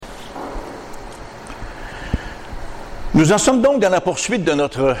Nous en sommes donc dans la poursuite de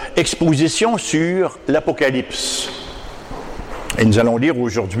notre exposition sur l'Apocalypse. Et nous allons lire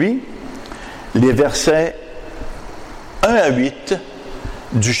aujourd'hui les versets 1 à 8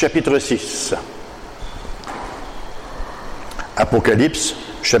 du chapitre 6. Apocalypse,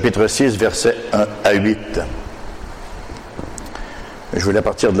 chapitre 6, versets 1 à 8. Je voulais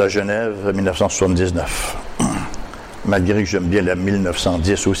partir de la Genève 1979, malgré que j'aime bien la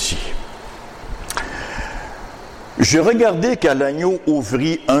 1910 aussi. Je regardai qu'à l'agneau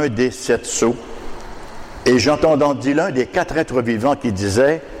ouvrit un des 7 sceaux, et j'entendis l'un des 4 êtres vivants qui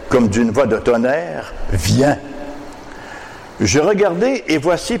disait, comme d'une voix de tonnerre, « Viens !» Je regardai, et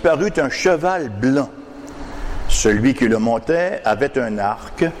voici parut un cheval blanc. Celui qui le montait avait un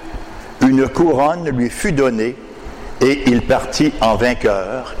arc, une couronne lui fut donnée, et il partit en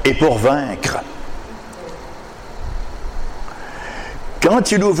vainqueur, et pour vaincre.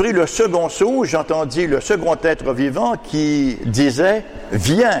 Quand il ouvrit le second sceau, j'entendis le second être vivant qui disait «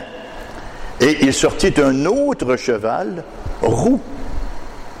 Viens !» Et il sortit un autre cheval, roux.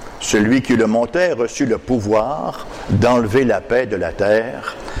 Celui qui le montait reçut le pouvoir d'enlever la paix de la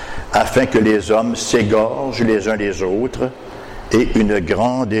terre, afin que les hommes s'égorgent les uns les autres, et une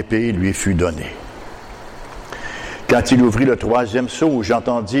grande épée lui fut donnée. Quand il ouvrit le troisième sceau,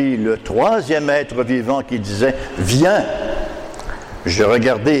 j'entendis le troisième être vivant qui disait « Viens !» Je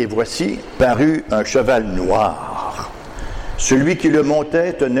regardai et voici, parut un cheval noir. Celui qui le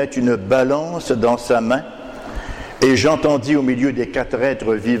montait tenait une balance dans sa main, et j'entendis au milieu des 4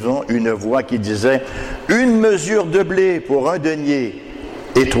 êtres vivants une voix qui disait « Une mesure de blé pour un denier,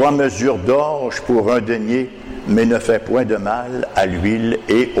 et 3 mesures d'orge pour un denier, mais ne fais point de mal à l'huile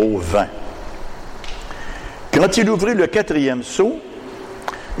et au vin. » Quand il ouvrit le 4e sceau,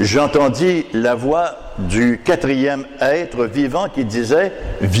 j'entendis la voix du 4e être vivant qui disait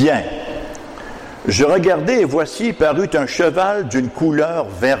 « Viens !» Je regardai et voici parut un cheval d'une couleur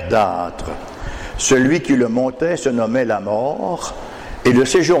verdâtre. Celui qui le montait se nommait la mort, et le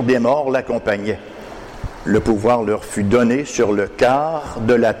séjour des morts l'accompagnait. Le pouvoir leur fut donné sur le quart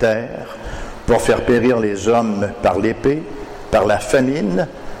de la terre pour faire périr les hommes par l'épée, par la famine,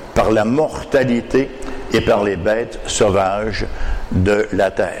 par la mortalité et par les bêtes sauvages de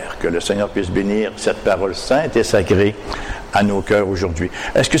la terre. Que le Seigneur puisse bénir cette parole sainte et sacrée à nos cœurs aujourd'hui.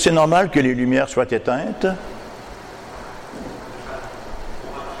 Est-ce que c'est normal que les lumières soient éteintes?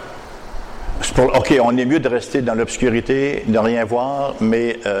 OK, on est mieux de rester dans l'obscurité, de rien voir,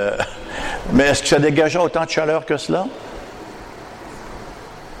 mais est-ce que ça dégageait autant de chaleur que cela?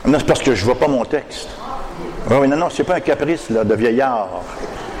 Non, c'est parce que je ne vois pas mon texte. Oui, non, c'est pas un caprice là, de vieillard.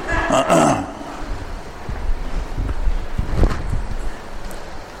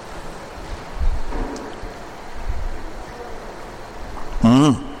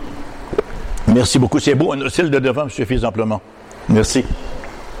 Merci beaucoup, c'est beau, celle de devant me suffit amplement. Merci.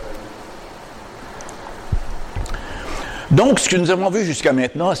 Donc, ce que nous avons vu jusqu'à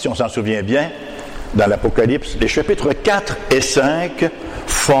maintenant, si on s'en souvient bien, dans l'Apocalypse, les chapitres 4 et 5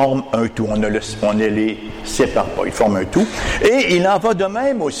 forment un tout. On ne les sépare pas, ils forment un tout. Et il en va de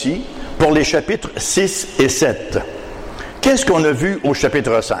même aussi pour les chapitres 6 et 7. Qu'est-ce qu'on a vu au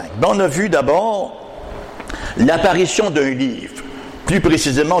chapitre 5? On a vu d'abord l'apparition d'un livre, plus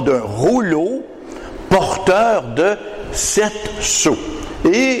précisément d'un rouleau porteur de 7 sceaux.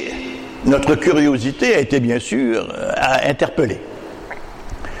 Et notre curiosité a été bien sûr interpellée.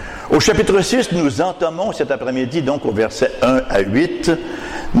 Au chapitre 6, nous entamons cet après-midi, donc au verset 1 à 8,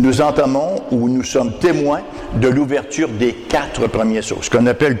 nous entamons ou nous sommes témoins de l'ouverture des 4 premiers sceaux, ce qu'on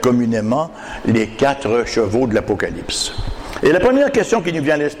appelle communément les 4 chevaux de l'Apocalypse. Et la première question qui nous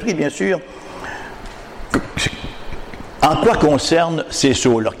vient à l'esprit, bien sûr, en quoi concernent ces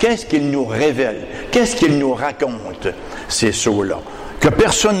sceaux-là? Qu'est-ce qu'ils nous révèlent? Qu'est-ce qu'ils nous racontent, ces sceaux-là? Que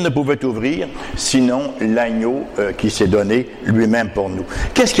personne ne pouvait ouvrir, sinon l'agneau qui s'est donné lui-même pour nous.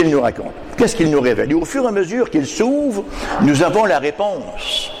 Qu'est-ce qu'il nous raconte? Qu'est-ce qu'il nous révèle? Et au fur et à mesure qu'il s'ouvre, nous avons la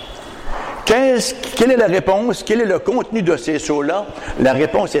réponse. Quelle est la réponse? Quel est le contenu de ces sceaux-là? La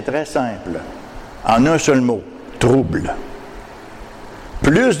réponse est très simple. En un seul mot, trouble.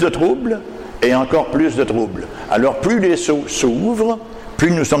 Plus de trouble et encore plus de trouble. Alors, plus les sceaux s'ouvrent, plus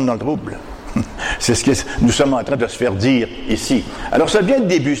nous sommes dans le trouble. C'est ce que nous sommes en train de se faire dire ici. Alors, ça vient de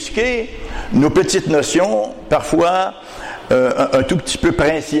débusquer nos petites notions, parfois un tout petit peu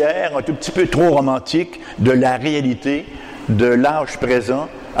princières, un tout petit peu trop romantiques, de la réalité, de l'âge présent,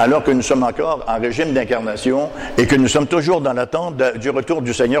 alors que nous sommes encore en régime d'incarnation et que nous sommes toujours dans l'attente du retour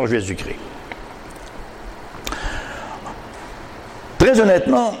du Seigneur Jésus-Christ. Très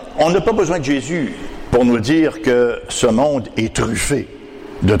honnêtement, on n'a pas besoin de Jésus pour nous dire que ce monde est truffé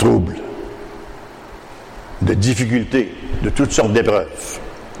de troubles. de difficultés, de toutes sortes d'épreuves.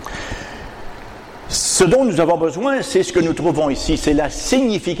 Ce dont nous avons besoin, c'est ce que nous trouvons ici, c'est la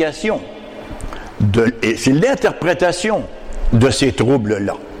signification, et c'est l'interprétation de ces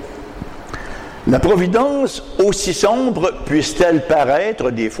troubles-là. La providence, aussi sombre puisse-t-elle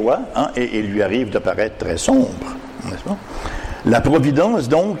paraître des fois, et il lui arrive de paraître très sombre, n'est-ce pas? La providence,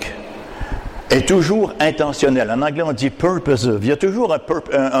 donc, est toujours intentionnelle. En anglais, on dit purposive. Il y a toujours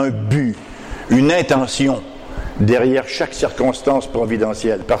un but, une intention derrière chaque circonstance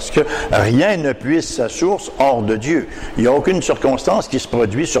providentielle, parce que rien ne puise sa source hors de Dieu. Il n'y a aucune circonstance qui se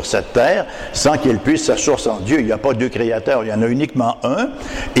produit sur cette terre sans qu'elle puise sa source en Dieu. Il n'y a pas deux créateurs, il y en a uniquement un,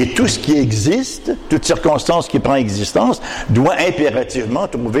 et tout ce qui existe, toute circonstance qui prend existence, doit impérativement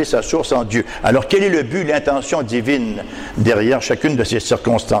trouver sa source en Dieu. Alors, quel est le but, l'intention divine derrière chacune de ces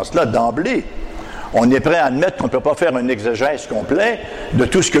circonstances-là? D'emblée, on est prêt à admettre qu'on ne peut pas faire un exégèse complet de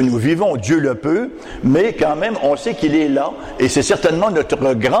tout ce que nous vivons. Dieu le peut, mais quand même, on sait qu'il est là, et c'est certainement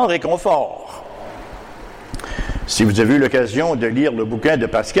notre grand réconfort. Si vous avez eu l'occasion de lire le bouquin de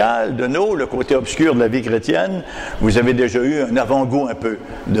Pascal, de Le côté obscur de la vie chrétienne, vous avez déjà eu un avant-goût un peu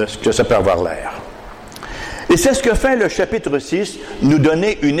de ce que ça peut avoir l'air. Et c'est ce que fait le chapitre 6, nous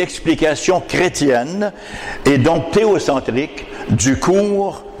donner une explication chrétienne, et donc théocentrique, du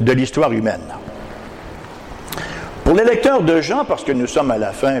cours de l'histoire humaine. Pour les lecteurs de Jean, parce que nous sommes à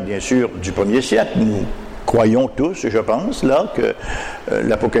la fin, bien sûr, du 1er siècle, nous croyons tous, je pense, là, que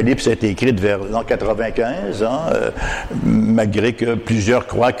l'Apocalypse a été écrite vers l'an 95, malgré que plusieurs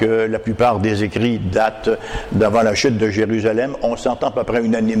croient que la plupart des écrits datent d'avant la chute de Jérusalem. On s'entend à peu près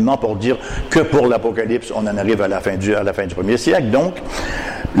unanimement pour dire que pour l'Apocalypse, on en arrive à la fin du 1er siècle. Donc,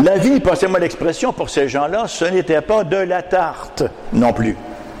 la vie, passez-moi l'expression, pour ces gens-là, ce n'était pas de la tarte non plus.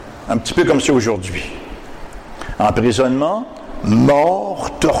 Un petit peu comme c'est aujourd'hui. Emprisonnement,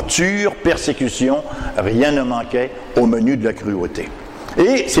 mort, torture, persécution, rien ne manquait au menu de la cruauté.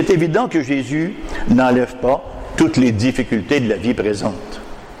 Et c'est évident que Jésus n'enlève pas toutes les difficultés de la vie présente.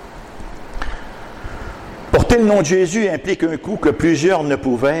 Porter le nom de Jésus implique un coup que plusieurs ne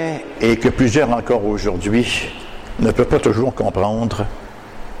pouvaient et que plusieurs encore aujourd'hui ne peuvent pas toujours comprendre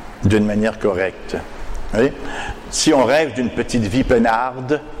d'une manière correcte. Oui? Si on rêve d'une petite vie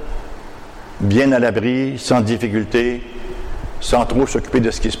peinarde, bien à l'abri, sans difficulté, sans trop s'occuper de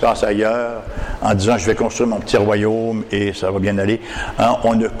ce qui se passe ailleurs, en disant « je vais construire mon petit royaume et ça va bien aller »,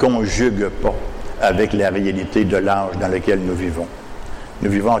 on ne conjugue pas avec la réalité de l'âge dans lequel nous vivons. Nous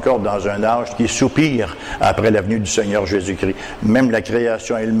vivons encore dans un âge qui soupire après la venue du Seigneur Jésus-Christ. Même la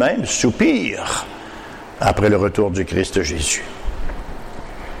création elle-même soupire après le retour du Christ Jésus.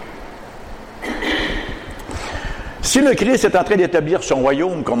 Si le Christ est en train d'établir son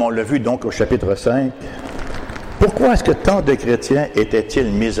royaume, comme on l'a vu donc au chapitre 5, pourquoi est-ce que tant de chrétiens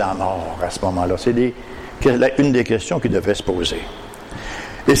étaient-ils mis à mort à ce moment-là? C'est une des questions qui devait se poser.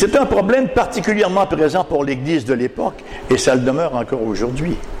 Et c'est un problème particulièrement présent pour l'Église de l'époque, et ça le demeure encore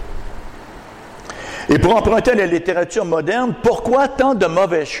aujourd'hui. Et pour emprunter à la littérature moderne, pourquoi tant de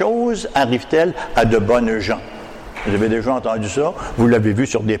mauvaises choses arrivent-elles à de bonnes gens? Vous avez déjà entendu ça, vous l'avez vu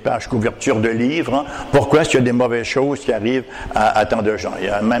sur des pages couverture de livres. Pourquoi est-ce qu'il y a des mauvaises choses qui arrivent à tant de gens? Il y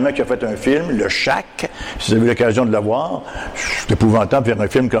a même un qui a fait un film, Le Chac, si vous avez eu l'occasion de le voir. C'est épouvantable de faire un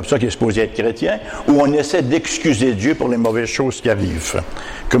film comme ça qui est supposé être chrétien, où on essaie d'excuser Dieu pour les mauvaises choses qui arrivent.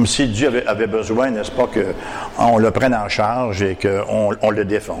 Comme si Dieu avait besoin, n'est-ce pas, qu'on le prenne en charge et qu'on le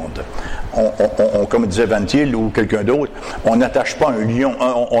défende. Comme disait Van Til ou quelqu'un d'autre, on n'attache pas un lion,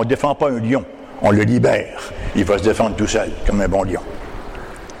 on ne défend pas un lion. On le libère. Il va se défendre tout seul, comme un bon lion.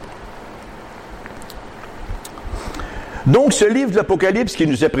 Donc, ce livre de l'Apocalypse qui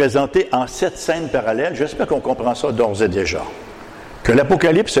nous est présenté en 7 scènes parallèles, j'espère qu'on comprend ça d'ores et déjà. Que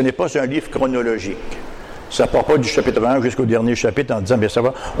l'Apocalypse, ce n'est pas un livre chronologique. Ça ne part pas du chapitre 1 jusqu'au dernier chapitre en disant, bien ça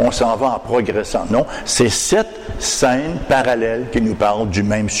va, on s'en va en progressant. Non, c'est 7 scènes parallèles qui nous parlent du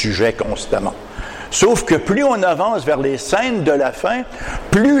même sujet constamment. Sauf que plus on avance vers les scènes de la fin,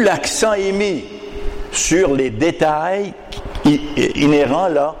 plus l'accent est mis sur les détails inhérents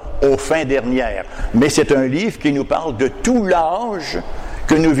là aux fins dernières. Mais c'est un livre qui nous parle de tout l'âge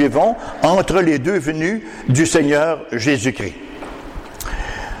que nous vivons entre les deux venues du Seigneur Jésus-Christ.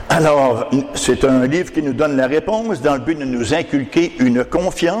 Alors, c'est un livre qui nous donne la réponse dans le but de nous inculquer une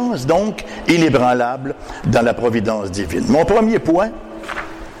confiance, donc, inébranlable dans la providence divine. Mon premier point,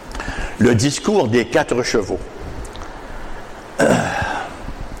 le discours des 4 chevaux.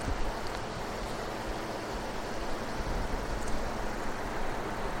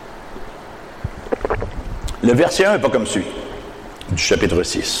 Le verset 1 n'est pas comme celui du chapitre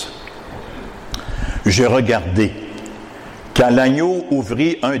 6. « J'ai regardé, quand l'agneau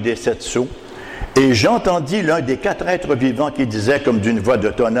ouvrit un des 7 sceaux, Et j'entendis l'un des 4 êtres vivants qui disait comme d'une voix de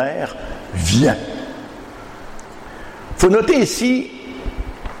tonnerre, « Viens !» Il faut noter ici,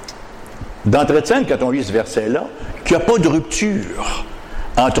 d'entrée de scène, quand on lit ce verset-là, qu'il n'y a pas de rupture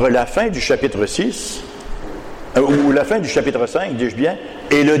entre la fin du chapitre 6, ou la fin du chapitre 5, dis-je bien,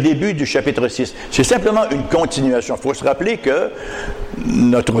 et le début du chapitre 6. C'est simplement une continuation. Il faut se rappeler que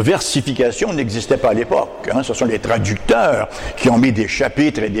notre versification n'existait pas à l'époque. Ce sont les traducteurs qui ont mis des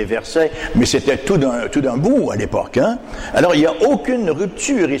chapitres et des versets, mais c'était tout d'un bout à l'époque. Alors, il n'y a aucune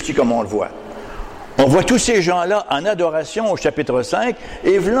rupture ici, comme on le voit. On voit tous ces gens-là en adoration au chapitre 5,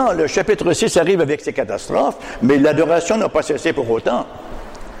 et voilà, le chapitre 6 arrive avec ses catastrophes, mais l'adoration n'a pas cessé pour autant.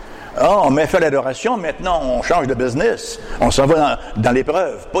 On met fin à l'adoration, maintenant on change de business, on s'en va dans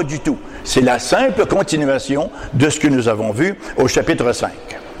l'épreuve. Pas du tout. C'est la simple continuation de ce que nous avons vu au chapitre 5.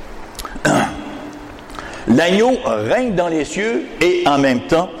 L'agneau règne dans les cieux et en même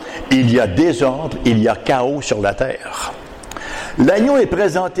temps, il y a désordre, il y a chaos sur la terre. L'agneau est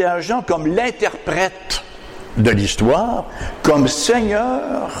présenté à Jean comme l'interprète de l'histoire, comme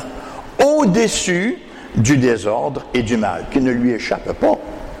Seigneur au-dessus du désordre et du mal, qui ne lui échappe pas.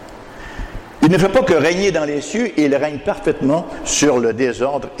 Il ne fait pas que régner dans les cieux, il règne parfaitement sur le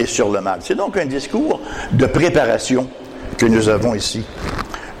désordre et sur le mal. C'est donc un discours de préparation que nous avons ici.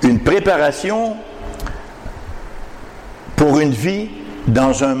 Une préparation pour une vie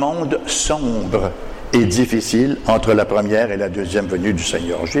dans un monde sombre et difficile entre la première et la deuxième venue du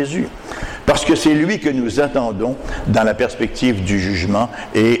Seigneur Jésus. Parce que c'est lui que nous attendons dans la perspective du jugement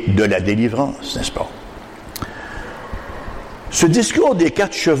et de la délivrance, n'est-ce pas? Ce discours des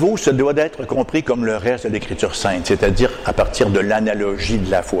 4 chevaux se doit d'être compris comme le reste de l'Écriture sainte, c'est-à-dire à partir de l'analogie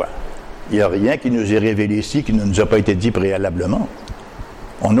de la foi. Il n'y a rien qui nous est révélé ici qui ne nous a pas été dit préalablement.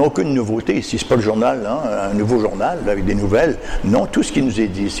 On n'a aucune nouveauté ici. Ce n'est pas le journal, un nouveau journal avec des nouvelles. Non, tout ce qui nous est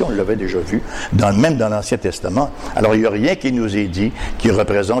dit ici, on l'avait déjà vu, même dans l'Ancien Testament. Alors, il n'y a rien qui nous est dit qui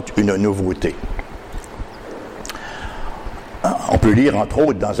représente une nouveauté. On peut lire, entre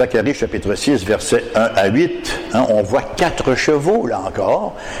autres, dans Zacharie, chapitre 6, versets 1 à 8, on voit 4 chevaux, là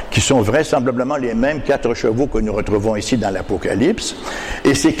encore, qui sont vraisemblablement les mêmes 4 chevaux que nous retrouvons ici dans l'Apocalypse.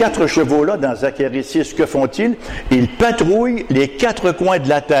 Et ces 4 chevaux-là, dans Zacharie 6, que font-ils? Ils patrouillent les 4 coins de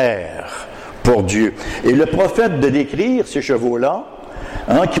la terre pour Dieu. Et le prophète de décrire ces chevaux-là,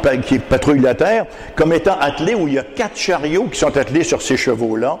 qui patrouillent la terre, comme étant attelés, où il y a 4 chariots qui sont attelés sur ces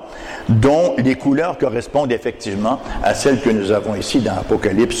chevaux-là, dont les couleurs correspondent effectivement à celles que nous avons ici dans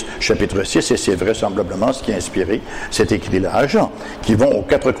Apocalypse chapitre 6, et c'est vraisemblablement ce qui a inspiré cet écrit-là à Jean, qui vont aux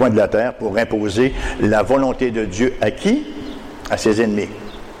 4 coins de la terre pour imposer la volonté de Dieu à qui? À ses ennemis.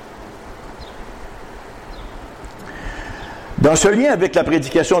 Dans ce lien avec la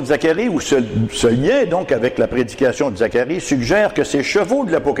prédication de Zacharie, ou ce lien donc avec la prédication de Zacharie, suggère que ces chevaux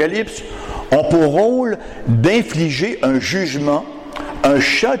de l'Apocalypse ont pour rôle d'infliger un jugement, un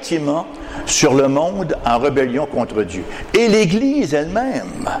châtiment sur le monde en rébellion contre Dieu. Et l'Église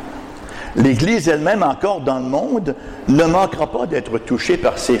elle-même encore dans le monde, ne manquera pas d'être touchée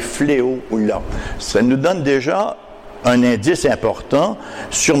par ces fléaux-là. Ça nous donne déjà un indice important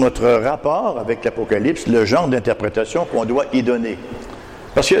sur notre rapport avec l'Apocalypse, le genre d'interprétation qu'on doit y donner.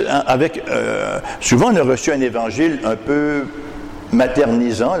 Parce que souvent on a reçu un évangile un peu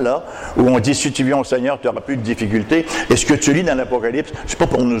maternisant, là, où on dit, si tu viens au Seigneur, tu n'auras plus de difficultés. Et ce que tu lis dans l'Apocalypse, c'est pas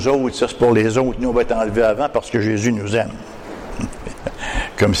pour nous autres, ça c'est pour les autres. Nous, on va être enlevés avant parce que Jésus nous aime.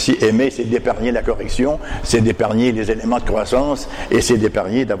 Comme si aimer, c'est d'épargner la correction, c'est d'épargner les éléments de croissance, et c'est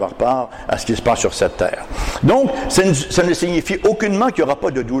d'épargner d'avoir part à ce qui se passe sur cette terre. Donc, ça ne signifie aucunement qu'il n'y aura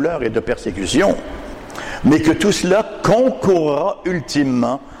pas de douleur et de persécution, mais que tout cela concourra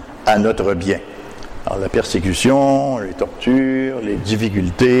ultimement à notre bien. Alors, la persécution, les tortures, les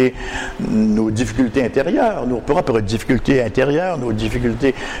difficultés, nos difficultés intérieures, nos propres difficultés intérieures, nos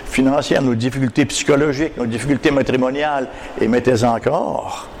difficultés financières, nos difficultés psychologiques, nos difficultés matrimoniales, et mettez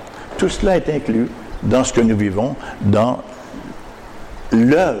encore, tout cela est inclus dans ce que nous vivons, dans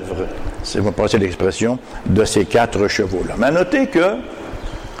l'œuvre, si vous me passez l'expression, de ces 4 chevaux-là. Mais notez que,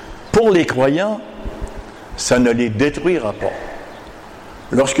 pour les croyants, ça ne les détruira pas.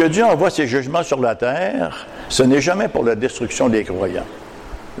 Lorsque Dieu envoie ses jugements sur la terre, ce n'est jamais pour la destruction des croyants.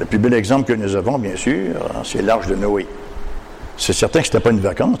 Le plus bel exemple que nous avons, bien sûr, c'est l'arche de Noé. C'est certain que ce n'était pas une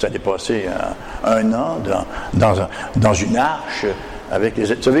vacance, aller passer un an dans une arche avec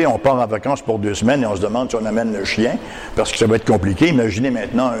les... Vous savez, on part en vacances pour 2 semaines et on se demande si on amène le chien, parce que ça va être compliqué. Imaginez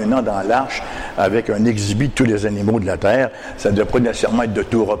maintenant un an dans l'arche avec un exhibit de tous les animaux de la terre. Ça ne doit pas nécessairement être de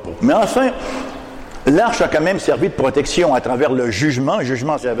tout repos. Mais enfin, l'arche a quand même servi de protection à travers le jugement, un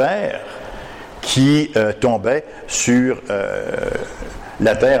jugement sévère, qui tombait sur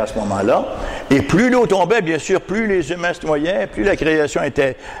la terre à ce moment-là. Et plus l'eau tombait, bien sûr, plus les humains se noyaient, plus la création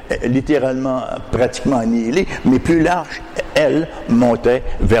était littéralement, pratiquement annihilée, mais plus l'arche, elle, montait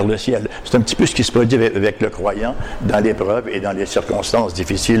vers le ciel. C'est un petit peu ce qui se produit avec le croyant dans l'épreuve et dans les circonstances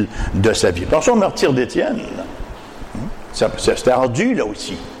difficiles de sa vie. Pensons au martyre d'Étienne. C'était ardu, là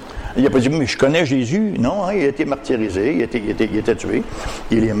aussi. Il n'a pas dit, mais je connais Jésus. Non, il a été martyrisé, il a été tué.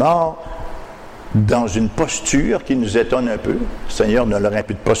 Il est mort dans une posture qui nous étonne un peu. Le Seigneur ne leur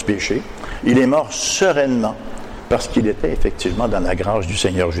impute pas ce péché. Il est mort sereinement parce qu'il était effectivement dans la grâce du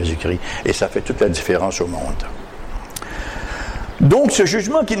Seigneur Jésus-Christ. Et ça fait toute la différence au monde. Donc, ce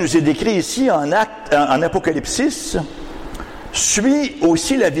jugement qui nous est décrit ici en Apocalypse 6 suit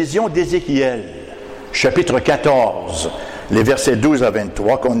aussi la vision d'Ézéchiel, chapitre 14, les versets 12 à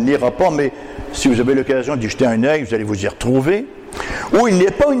 23, qu'on ne lira pas, mais si vous avez l'occasion d'y jeter un œil, vous allez vous y retrouver, où il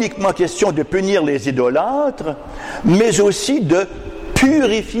n'est pas uniquement question de punir les idolâtres, mais aussi de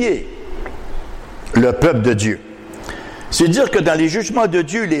purifier le peuple de Dieu. C'est dire que dans les jugements de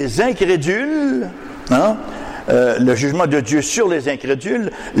Dieu, les incrédules, le jugement de Dieu sur les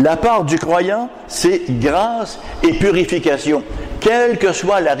incrédules, la part du croyant, c'est grâce et purification, quelle que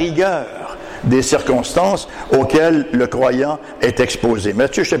soit la rigueur des circonstances auxquelles le croyant est exposé.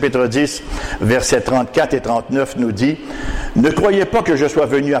 Matthieu chapitre 10, versets 34 et 39 nous dit « Ne croyez pas que je sois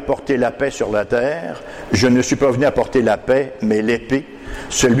venu apporter la paix sur la terre. Je ne suis pas venu apporter la paix, mais l'épée.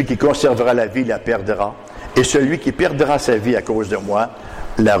 Celui qui conservera la vie la perdra, et celui qui perdra sa vie à cause de moi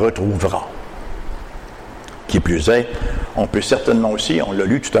la retrouvera. » Qui plus est, on peut certainement aussi, on l'a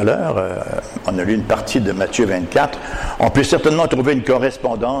lu tout à l'heure, on a lu une partie de Matthieu 24, on peut certainement trouver une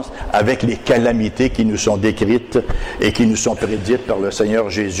correspondance avec les calamités qui nous sont décrites et qui nous sont prédites par le Seigneur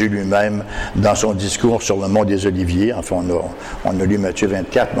Jésus lui-même dans son discours sur le mont des Oliviers. Enfin, on a lu Matthieu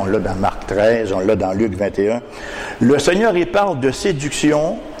 24, mais on l'a dans Marc 13, on l'a dans Luc 21. Le Seigneur, il parle de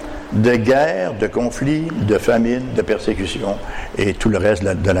séduction, de guerre, de conflit, de famine, de persécution et tout le reste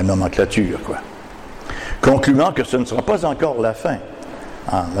de la nomenclature, quoi. Concluant que ce ne sera pas encore la fin.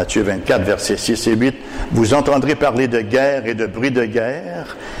 En Matthieu 24, versets 6 et 8, « Vous entendrez parler de guerre et de bruit de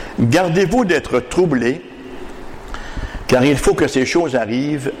guerre. Gardez-vous d'être troublés, car il faut que ces choses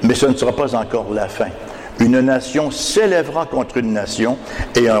arrivent, mais ce ne sera pas encore la fin. Une nation s'élèvera contre une nation,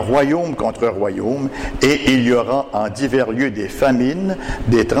 et un royaume contre un royaume, et il y aura en divers lieux des famines,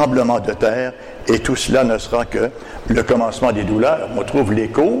 des tremblements de terre, et tout cela ne sera que le commencement des douleurs. » On trouve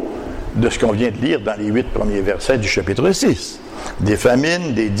l'écho de ce qu'on vient de lire dans les 8 premiers versets du chapitre 6. Des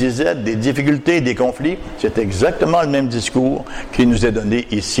famines, des disettes, des difficultés, des conflits, c'est exactement le même discours qui nous est donné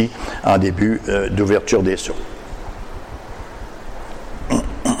ici en début d'ouverture des sceaux.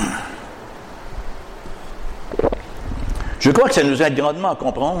 Je crois que ça nous aide grandement à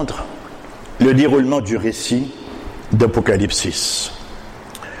comprendre le déroulement du récit d'Apocalypse 6.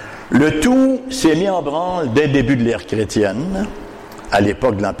 Le tout s'est mis en branle dès le début de l'ère chrétienne, à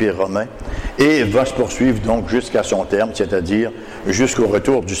l'époque de l'Empire romain, et va se poursuivre donc jusqu'à son terme, c'est-à-dire jusqu'au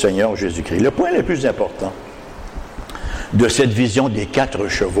retour du Seigneur Jésus-Christ. Le point le plus important de cette vision des 4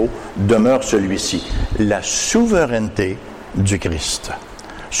 chevaux demeure celui-ci, la souveraineté du Christ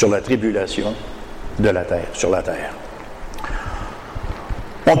sur la tribulation de la terre, sur la terre.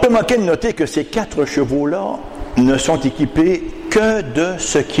 On peut manquer de noter que ces 4 chevaux-là ne sont équipés que de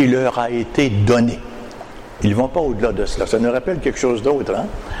ce qui leur a été donné. Ils ne vont pas au-delà de cela. Ça nous rappelle quelque chose d'autre, hein?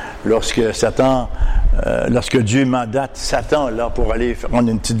 Lorsque Dieu mandate Satan là, pour aller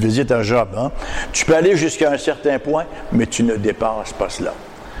rendre une petite visite à Job, hein? Tu peux aller jusqu'à un certain point, mais tu ne dépasses pas cela.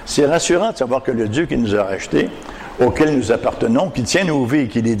 C'est rassurant de savoir que le Dieu qui nous a rachetés, auquel nous appartenons, qui tient nos vies et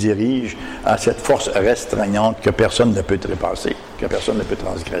qui les dirige, a cette force restreignante que personne ne peut trépasser, que personne ne peut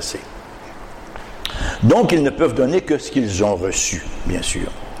transgresser. Donc, ils ne peuvent donner que ce qu'ils ont reçu, bien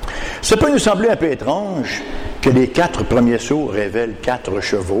sûr. Ça peut nous sembler un peu étrange que les 4 premiers sceaux révèlent 4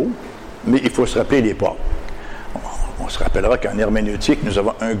 chevaux, mais il faut se rappeler l'époque. On se rappellera qu'en herméneutique, nous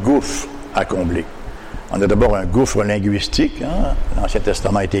avons un gouffre à combler. On a d'abord un gouffre linguistique. Hein? L'Ancien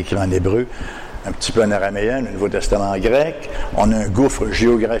Testament a été écrit en hébreu, un petit peu en araméen, le Nouveau Testament en grec. On a un gouffre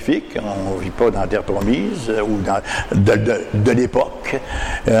géographique. On ne vit pas dans la terre promise ou de l'époque.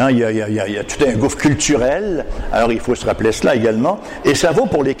 Hein, il y a tout un gouffre culturel. Alors, il faut se rappeler cela également. Et ça vaut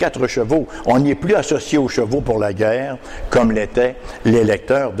pour les 4 chevaux. On n'y est plus associé aux chevaux pour la guerre, comme l'étaient les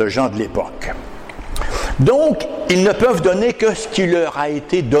lecteurs de Jean de l'époque. Donc, ils ne peuvent donner que ce qui leur a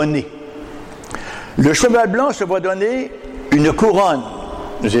été donné. Le cheval blanc se voit donner une couronne,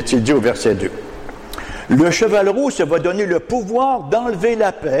 nous est-il dit au verset 2. Le cheval roux se va donner le pouvoir d'enlever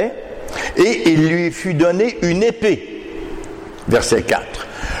la paix, et il lui fut donné une épée. Verset 4.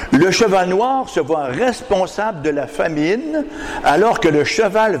 Le cheval noir se voit responsable de la famine, alors que le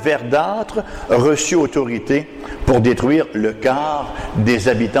cheval verdâtre reçut autorité pour détruire le quart des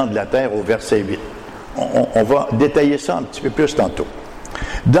habitants de la terre au verset 8. On va détailler ça un petit peu plus tantôt.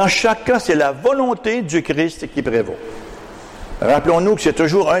 Dans chaque cas, c'est la volonté du Christ qui prévaut. Rappelons-nous que c'est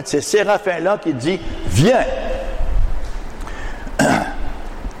toujours un de ces séraphins-là qui dit « Viens ».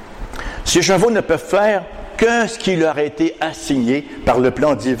 Ces chevaux ne peuvent faire que ce qui leur a été assigné par le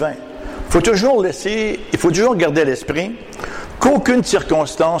plan divin. Il faut toujours garder à l'esprit qu'aucune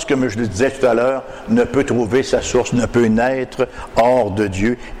circonstance, comme je le disais tout à l'heure, ne peut trouver sa source, ne peut naître hors de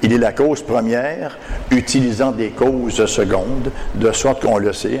Dieu. Il est la cause première, utilisant des causes secondes, de sorte qu'on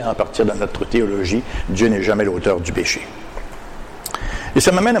le sait, à partir de notre théologie, Dieu n'est jamais l'auteur du péché. Et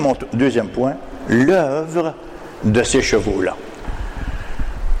ça m'amène à mon deuxième point, l'œuvre de ces chevaux-là.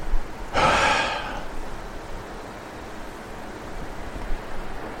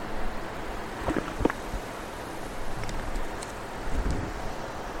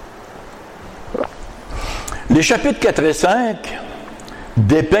 Les chapitres 4 et 5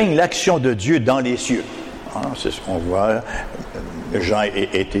 dépeignent l'action de Dieu dans les cieux. C'est ce qu'on voit. Jean a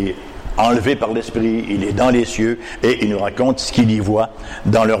été enlevé par l'Esprit, il est dans les cieux et il nous raconte ce qu'il y voit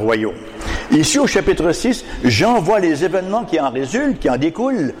dans le royaume. Ici, au chapitre 6, Jean voit les événements qui en résultent, qui en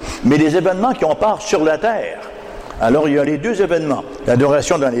découlent, mais les événements qui ont part sur la terre. Alors, il y a les deux événements,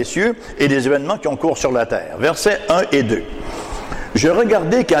 l'adoration dans les cieux et les événements qui ont cours sur la terre. Versets 1 et 2. « Je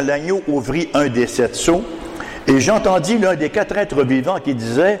regardai quand l'agneau ouvrit un des 7 sceaux, et j'entendis l'un des 4 êtres vivants qui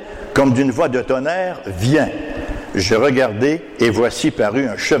disait, comme d'une voix de tonnerre, « Viens !» Je regardai, et voici parut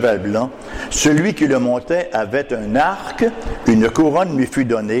un cheval blanc. Celui qui le montait avait un arc, une couronne lui fut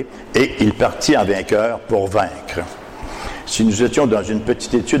donnée, et il partit en vainqueur pour vaincre. Si nous étions dans une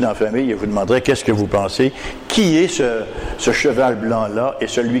petite étude en famille, je vous demanderais qu'est-ce que vous pensez, qui est ce cheval blanc-là et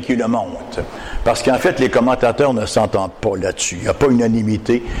celui qui le monte? Parce qu'en fait, les commentateurs ne s'entendent pas là-dessus. Il n'y a pas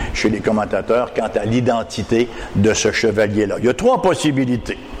unanimité chez les commentateurs quant à l'identité de ce chevalier-là. Il y a 3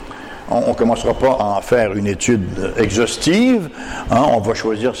 possibilités. On ne commencera pas à en faire une étude exhaustive. On va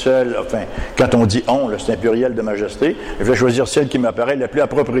choisir celle, quand on dit « on », c'est un pluriel de majesté, je vais choisir celle qui m'apparaît la plus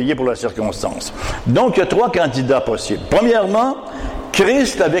appropriée pour la circonstance. Donc, il y a 3 candidats possibles. Premièrement,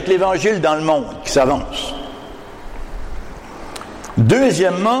 Christ avec l'Évangile dans le monde, qui s'avance.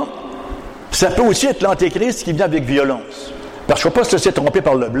 Deuxièmement, ça peut aussi être l'Antéchrist qui vient avec violence. Parce qu'il ne faut pas se laisser tromper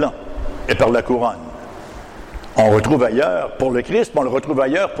par le blanc et par la couronne. On retrouve ailleurs pour le Christ, mais on le retrouve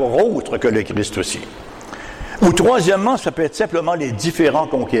ailleurs pour autre que le Christ aussi. Ou troisièmement, ça peut être simplement les différents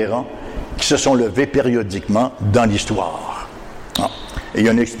conquérants qui se sont levés périodiquement dans l'histoire. Et il y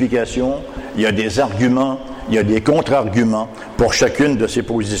a une explication, il y a des arguments, il y a des contre-arguments pour chacune de ces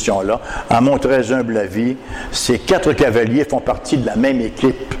positions-là. À mon très humble avis, ces 4 cavaliers font partie de la même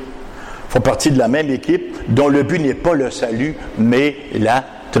équipe. Font partie de la même équipe dont le but n'est pas le salut, mais la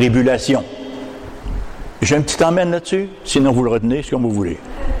tribulation. J'ai un petit amène là-dessus, sinon vous le retenez, c'est comme vous voulez.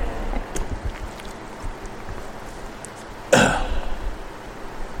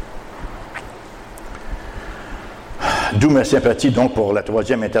 D'où ma sympathie donc pour la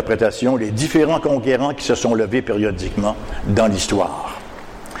 3e interprétation, les différents conquérants qui se sont levés périodiquement dans l'histoire.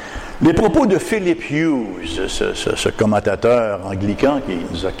 Les propos de Philip Hughes, ce commentateur anglican qui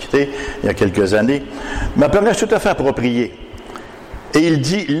nous a quittés il y a quelques années, m'apparaissent tout à fait appropriés. Et il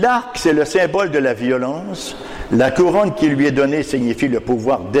dit, l'arc, c'est le symbole de la violence, la couronne qui lui est donnée signifie le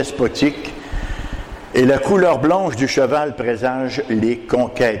pouvoir despotique, et la couleur blanche du cheval présage les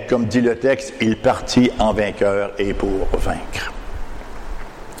conquêtes. Comme dit le texte, il partit en vainqueur et pour vaincre.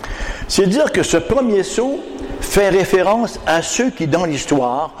 C'est dire que ce premier sceau fait référence à ceux qui, dans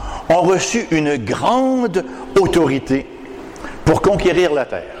l'histoire, ont reçu une grande autorité pour conquérir la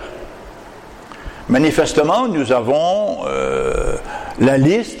terre. Manifestement, nous avons la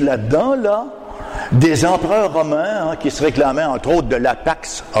liste là-dedans, des empereurs romains qui se réclamaient entre autres de la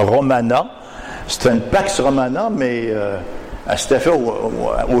Pax Romana. C'était une Pax Romana, mais elle s'était faite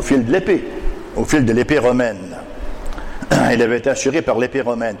au fil de l'épée, au fil de l'épée romaine. Elle avait été assurée par l'épée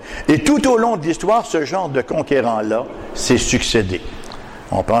romaine. Et tout au long de l'histoire, ce genre de conquérant-là s'est succédé.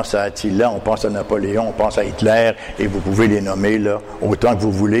 On pense à Attila, on pense à Napoléon, on pense à Hitler, et vous pouvez les nommer là autant que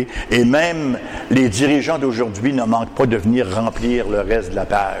vous voulez. Et même les dirigeants d'aujourd'hui ne manquent pas de venir remplir le reste de la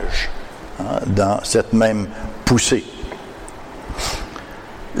page dans cette même poussée.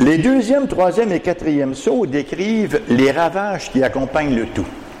 Les 2e, 3e et 4e sceaux décrivent les ravages qui accompagnent le tout.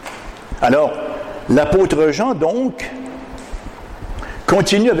 Alors, l'apôtre Jean, donc,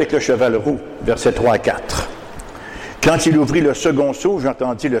 continue avec le cheval roux, versets 3 à 4. Quand il ouvrit le second sceau,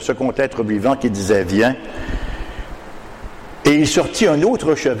 j'entendis le second être vivant qui disait « Viens ». Et il sortit un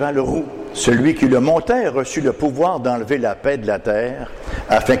autre cheval roux. Celui qui le montait reçut le pouvoir d'enlever la paix de la terre,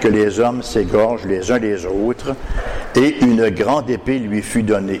 afin que les hommes s'égorgent les uns les autres, et une grande épée lui fut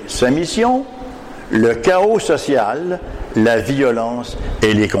donnée. Sa mission, le chaos social, la violence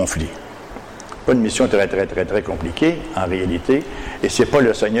et les conflits. Pas une mission très, très, très, très compliquée, en réalité, et c'est pas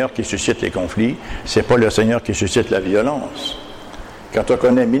le Seigneur qui suscite les conflits, c'est pas le Seigneur qui suscite la violence. Quand on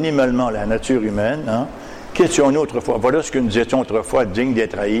connaît minimalement la nature humaine, qu'étions-nous autrefois? Voilà ce que nous étions autrefois, dignes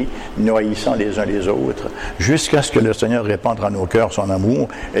d'être haïs, nous haïssant les uns les autres, jusqu'à ce que le Seigneur répande en nos cœurs son amour,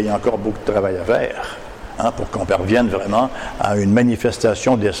 et il y a encore beaucoup de travail à faire, pour qu'on parvienne vraiment à une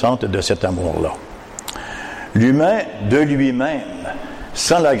manifestation décente de cet amour-là. L'humain, de lui-même,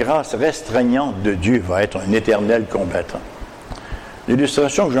 sans la grâce restreignante de Dieu, va être un éternel combattant.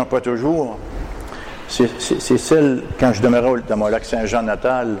 L'illustration que j'emploie toujours, c'est celle, quand je demeurais dans mon lac Saint-Jean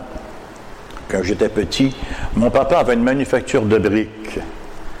natal, quand j'étais petit, mon papa avait une manufacture de briques.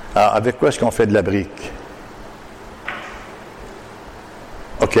 Alors, avec quoi est-ce qu'on fait de la brique?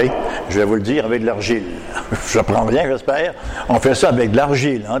 OK, je vais vous le dire, avec de l'argile. Je ne prends rien, j'espère. On fait ça avec de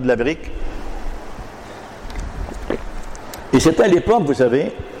l'argile, de la brique. Et c'était à l'époque, vous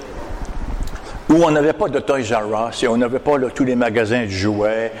savez, où on n'avait pas de Toys R Us et on n'avait pas tous les magasins de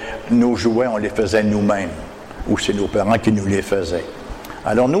jouets. Nos jouets, on les faisait nous-mêmes, ou c'est nos parents qui nous les faisaient.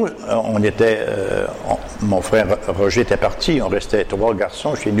 Alors nous, mon frère Roger était parti, on restait 3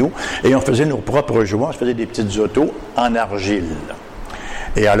 garçons chez nous, et on faisait nos propres jouets, on se faisait des petites autos en argile.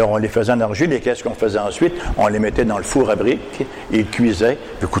 Et alors on les faisait en argile, et qu'est-ce qu'on faisait ensuite? On les mettait dans le four à briques, et ils cuisaient.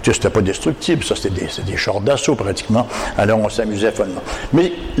 Écoutez, c'était pas destructible, ça c'était des chars d'assaut pratiquement, alors on s'amusait follement.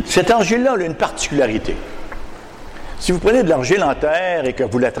 Mais cette argile-là, elle a une particularité. Si vous prenez de l'argile en terre et que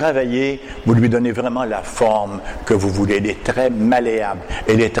vous la travaillez, vous lui donnez vraiment la forme que vous voulez. Elle est très malléable,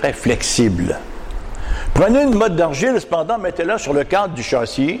 elle est très flexible. Prenez une motte d'argile, cependant, mettez-la sur le cadre du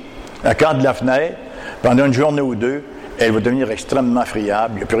châssis, le cadre de la fenêtre, pendant une journée ou deux, elle va devenir extrêmement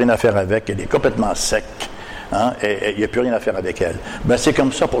friable, il n'y a plus rien à faire avec, elle est complètement sec, et il n'y a plus rien à faire avec elle. Ben, c'est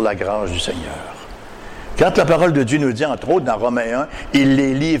comme ça pour la grâce du Seigneur. Quand la parole de Dieu nous dit, entre autres, dans Romains 1, il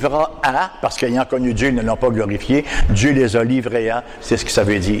les livra à, parce qu'ayant connu Dieu, ils ne l'ont pas glorifié, Dieu les a livrés à, c'est ce que ça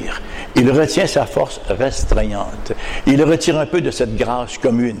veut dire. Il retient sa force restreignante. Il retire un peu de cette grâce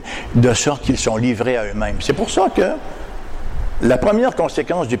commune, de sorte qu'ils sont livrés à eux-mêmes. C'est pour ça que la première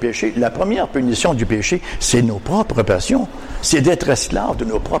conséquence du péché, la première punition du péché, c'est nos propres passions. C'est d'être esclave de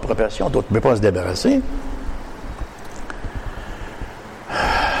nos propres passions, dont on ne peut pas se débarrasser.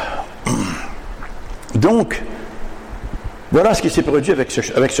 Donc, voilà ce qui s'est produit avec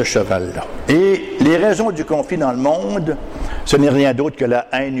ce cheval-là. Et les raisons du conflit dans le monde, ce n'est rien d'autre que la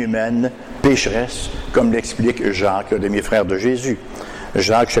haine humaine, pécheresse, comme l'explique Jacques, le demi-frère de Jésus.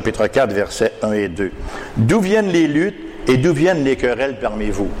 Jacques, chapitre 4, versets 1 et 2. D'où viennent les luttes et d'où viennent les querelles parmi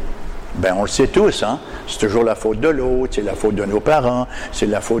vous? Ben, on le sait tous, c'est toujours la faute de l'autre, c'est la faute de nos parents, c'est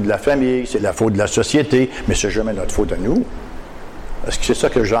la faute de la famille, c'est la faute de la société, mais c'est jamais notre faute à nous. Est-ce que c'est ça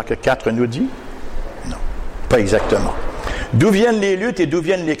que Jacques 4 nous dit? Non, pas exactement. D'où viennent les luttes et d'où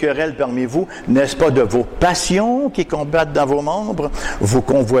viennent les querelles parmi vous? N'est-ce pas de vos passions qui combattent dans vos membres? Vous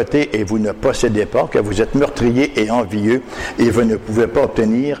convoitez et vous ne possédez pas, que vous êtes meurtriers et envieux, et vous ne pouvez pas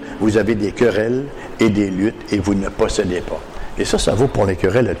obtenir, vous avez des querelles et des luttes, et vous ne possédez pas. Et ça vaut pour les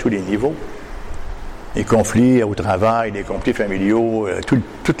querelles à tous les niveaux. Les conflits au travail, les conflits familiaux,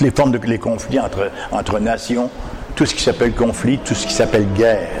 toutes les formes les conflits entre nations, tout ce qui s'appelle conflit, tout ce qui s'appelle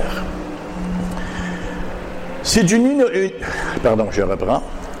guerre. C'est d'une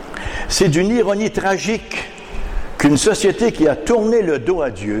ironie tragique qu'une société qui a tourné le dos à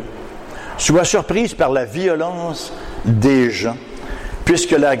Dieu soit surprise par la violence des gens,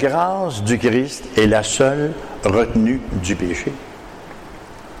 puisque la grâce du Christ est la seule retenue du péché.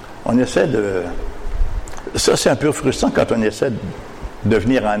 On essaie de... Ça, c'est un peu frustrant quand on essaie de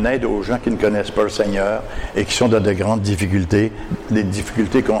venir en aide aux gens qui ne connaissent pas le Seigneur et qui sont dans de grandes difficultés, des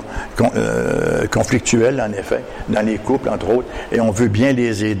difficultés conflictuelles, en effet, dans les couples, entre autres, et on veut bien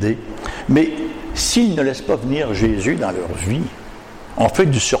les aider. Mais s'ils ne laissent pas venir Jésus dans leur vie, on fait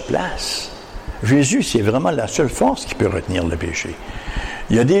du surplace. Jésus, c'est vraiment la seule force qui peut retenir le péché.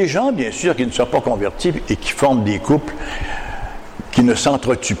 Il y a des gens, bien sûr, qui ne sont pas convertis et qui forment des couples qui ne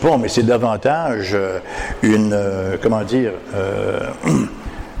s'entretuent pas, mais c'est davantage une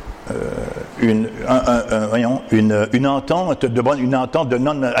entente de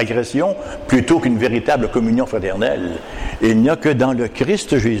non-agression plutôt qu'une véritable communion fraternelle. Et il n'y a que dans le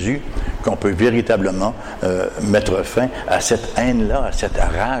Christ Jésus qu'on peut véritablement mettre fin à cette haine-là, à cette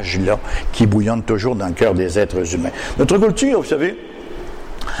rage-là qui bouillonne toujours dans le cœur des êtres humains. Notre culture, vous savez,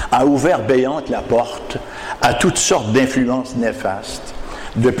 a ouvert béante la porte à toutes sortes d'influences néfastes,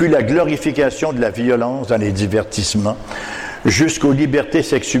 depuis la glorification de la violence dans les divertissements jusqu'aux libertés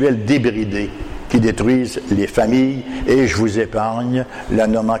sexuelles débridées qui détruisent les familles, et je vous épargne la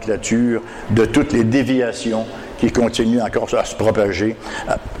nomenclature de toutes les déviations qui continuent encore à se propager.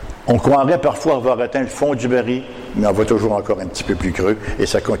 On croirait parfois avoir atteint le fond du baril, mais on va toujours encore un petit peu plus creux, et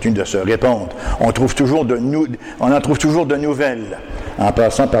ça continue de se répandre. On en trouve toujours de nouvelles, en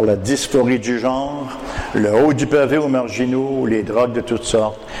passant par la dysphorie du genre, le haut du pavé aux marginaux, les drogues de toutes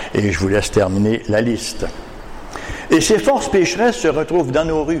sortes, et je vous laisse terminer la liste. Et ces forces pécheresses se retrouvent dans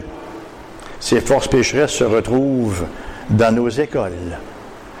nos rues. Ces forces pécheresses se retrouvent dans nos écoles.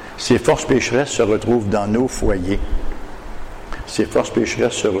 Ces forces pécheresses se retrouvent dans nos foyers. Ces forces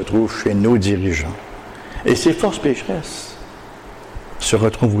pécheresses se retrouvent chez nos dirigeants. Et ces forces pécheresses se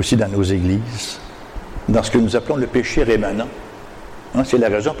retrouvent aussi dans nos églises, dans ce que nous appelons le péché rémanent. C'est la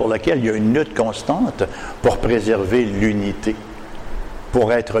raison pour laquelle il y a une lutte constante pour préserver l'unité,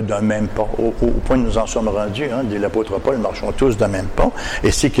 pour être d'un même pas. Au point où nous en sommes rendus, dit l'apôtre Paul, marchons tous d'un même pas.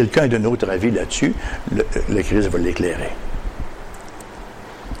 Et si quelqu'un a de notre avis là-dessus, le Christ va l'éclairer.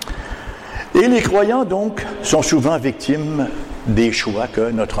 Et les croyants, donc, sont souvent victimes des choix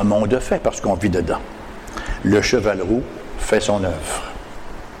que notre monde fait, parce qu'on vit dedans. Le cheval roux fait son œuvre.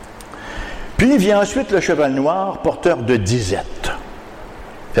 Puis vient ensuite le cheval noir, porteur de disette.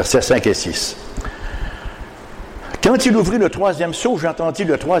 Versets 5 et 6. Quand il ouvrit le troisième sceau, j'entendis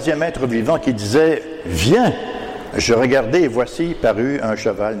le troisième être vivant qui disait « Viens !» Je regardai et voici parut un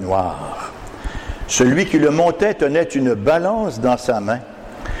cheval noir. Celui qui le montait tenait une balance dans sa main.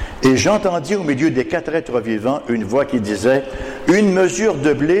 Et j'entendis au milieu des quatre êtres vivants une voix qui disait « Une mesure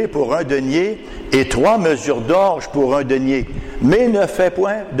de blé pour 1 denier et 3 mesures d'orge pour 1 denier, mais ne fais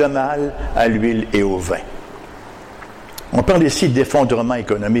point de mal à l'huile et au vin. » On parle ici d'effondrement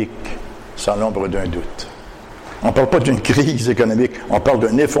économique, sans l'ombre d'un doute. On ne parle pas d'une crise économique, on parle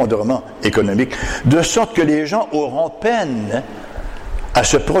d'un effondrement économique, de sorte que les gens auront peine à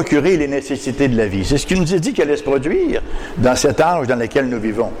se procurer les nécessités de la vie. C'est ce qu'il nous est dit qu'elle allait se produire dans cet âge dans lequel nous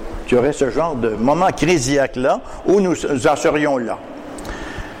vivons. Qu'il y aurait ce genre de moment crisiaque-là où nous en serions là.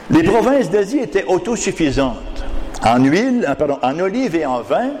 Les provinces d'Asie étaient autosuffisantes en olives et en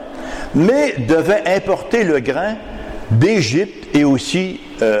vin, mais devaient importer le grain d'Égypte et aussi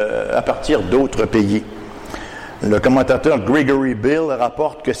à partir d'autres pays. Le commentateur Gregory Bill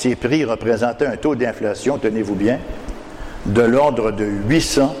rapporte que ces prix représentaient un taux d'inflation, tenez-vous bien, de l'ordre de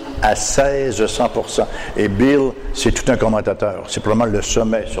 800 à 1600%. Et Bill, c'est tout un commentateur. C'est probablement le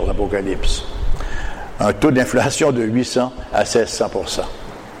sommet sur l'Apocalypse. Un taux d'inflation de 800 à 1600%.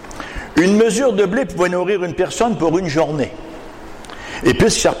 Une mesure de blé pouvait nourrir une personne pour une journée. Et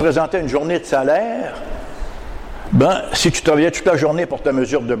puisque ça représentait une journée de salaire, si tu travaillais toute la journée pour ta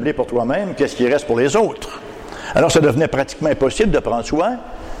mesure de blé pour toi-même, qu'est-ce qui reste pour les autres? Alors, ça devenait pratiquement impossible de prendre soin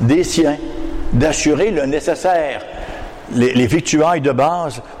des siens, d'assurer le nécessaire, les victuailles de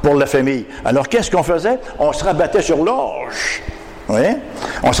base pour la famille. Alors, qu'est-ce qu'on faisait? On se rabattait sur l'orge. Oui?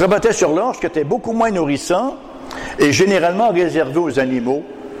 On se rabattait sur l'orge qui était beaucoup moins nourrissant et généralement réservé aux animaux,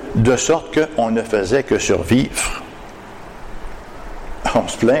 de sorte qu'on ne faisait que survivre. On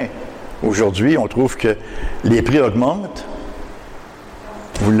se plaint. Aujourd'hui, on trouve que les prix augmentent.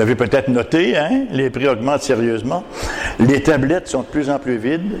 Vous l'avez peut-être noté, les prix augmentent sérieusement. Les tablettes sont de plus en plus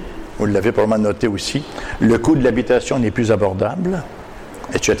vides. Vous l'avez probablement noté aussi. Le coût de l'habitation n'est plus abordable,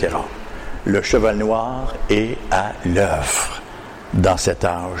 etc. Le cheval noir est à l'œuvre dans cet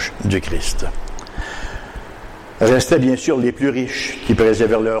âge du Christ. Restaient bien sûr les plus riches qui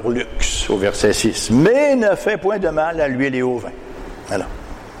préservaient leur luxe, au verset 6. Mais ne fais point de mal à l'huile et au vin. Voilà.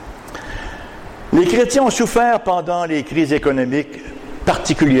 Les chrétiens ont souffert pendant les crises économiques,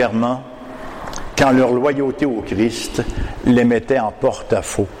 particulièrement quand leur loyauté au Christ les mettait en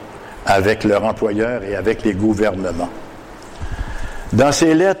porte-à-faux avec leur employeur et avec les gouvernements. Dans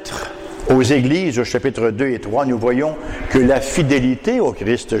ces lettres aux Églises, au chapitre 2 et 3, nous voyons que la fidélité au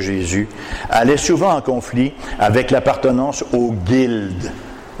Christ Jésus allait souvent en conflit avec l'appartenance aux guildes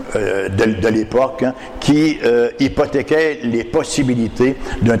de l'époque qui hypothéquaient les possibilités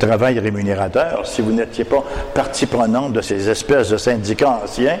d'un travail rémunérateur. Si vous n'étiez pas partie prenante de ces espèces de syndicats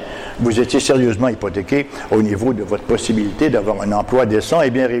anciens, vous étiez sérieusement hypothéqué au niveau de votre possibilité d'avoir un emploi décent et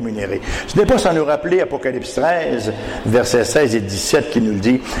bien rémunéré. Ce n'est pas sans nous rappeler Apocalypse 13, versets 16 et 17 qui nous le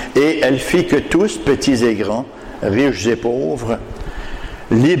dit « Et elle fit que tous, petits et grands, riches et pauvres,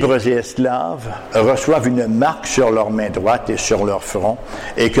 libres et esclaves, reçoivent une marque sur leur main droite et sur leur front,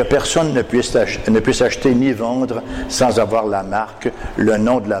 et que personne ne puisse acheter ni vendre sans avoir la marque, le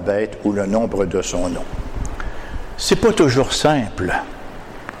nom de la bête ou le nombre de son nom. » C'est pas toujours simple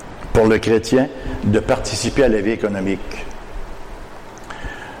pour le chrétien de participer à la vie économique.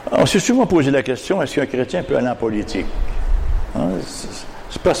 On s'est souvent posé la question, est-ce qu'un chrétien peut aller en politique? Hein?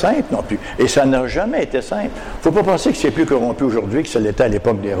 C'est pas simple non plus. Et ça n'a jamais été simple. Il ne faut pas penser que c'est plus corrompu aujourd'hui que ça l'était à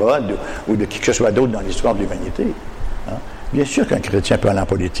l'époque d'Hérode ou de qui que ce soit d'autre dans l'histoire de l'humanité. Hein? Bien sûr qu'un chrétien peut aller en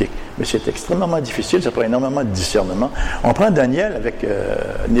politique, mais c'est extrêmement difficile, ça prend énormément de discernement. On prend Daniel avec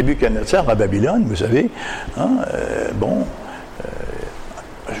Nebuchadnezzar à Babylone, vous savez. Hein?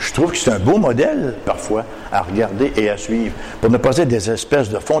 Je trouve que c'est un beau modèle, parfois, à regarder et à suivre, pour ne pas être des espèces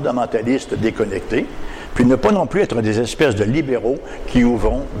de fondamentalistes déconnectés, puis ne pas non plus être des espèces de libéraux qui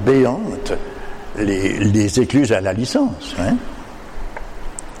ouvront béantes les écluses à la licence. Hein?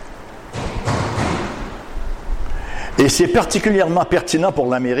 Et c'est particulièrement pertinent pour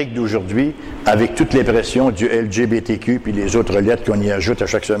l'Amérique d'aujourd'hui, avec toutes les pressions du LGBTQ puis les autres lettres qu'on y ajoute à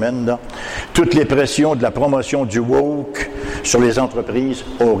chaque semaine, là. Toutes les pressions de la promotion du woke sur les entreprises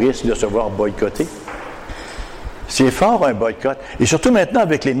au risque de se voir boycotter. C'est fort un boycott. Et surtout maintenant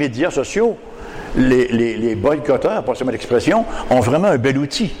avec les médias sociaux, les boycotteurs, pas seulement l'expression, ont vraiment un bel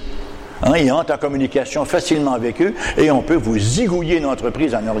outil. Hein, ils entrent en communication facilement avec eux et on peut vous zigouiller une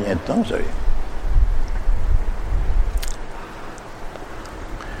entreprise en un rien de temps, vous savez.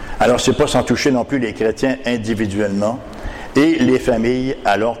 Alors, c'est pas sans toucher non plus les chrétiens individuellement et les familles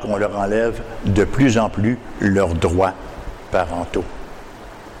alors qu'on leur enlève de plus en plus leurs droits parentaux.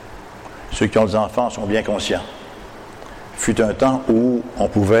 Ceux qui ont des enfants sont bien conscients. Fut un temps où on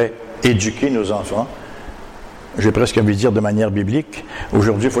pouvait éduquer nos enfants, j'ai presque envie de dire de manière biblique.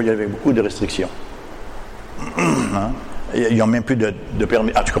 Aujourd'hui, il faut y aller avec beaucoup de restrictions. Hein? Ils n'ont même plus de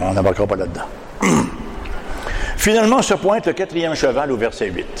permis. En tout cas, on n'embarquera pas là-dedans. Finalement, se pointe le 4e cheval au verset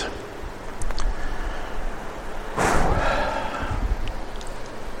 8.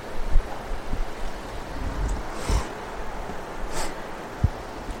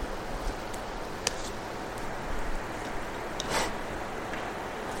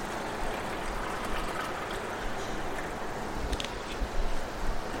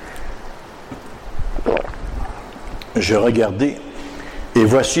 Je regardais, et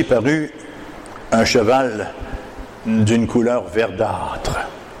voici paru un cheval d'une couleur verdâtre.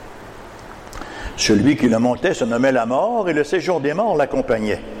 Celui qui le montait se nommait la mort, et le séjour des morts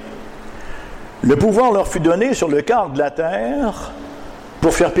l'accompagnait. Le pouvoir leur fut donné sur le quart de la terre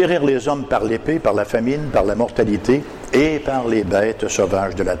pour faire périr les hommes par l'épée, par la famine, par la mortalité et par les bêtes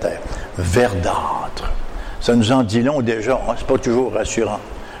sauvages de la terre. Verdâtre. Ça nous en dit long déjà, hein? C'est pas toujours rassurant.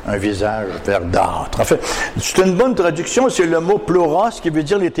 Un visage verdâtre. En fait, c'est une bonne traduction, c'est le mot chloros qui veut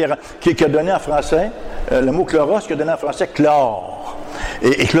dire qui a donné en français, le mot chloros qui a donné en français chlore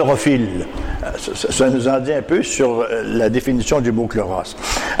et chlorophylle. Ça nous en dit un peu sur la définition du mot chloros.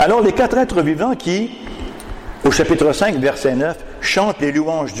 Alors, les 4 êtres vivants qui, au chapitre 5, verset 9, chantent les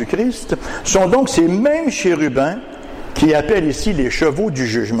louanges du Christ, sont donc ces mêmes chérubins qui appellent ici les chevaux du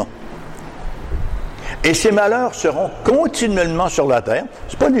jugement. Et ces malheurs seront continuellement sur la terre.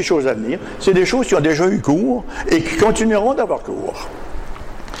 Ce pas des choses à venir, c'est des choses qui ont déjà eu cours et qui continueront d'avoir cours.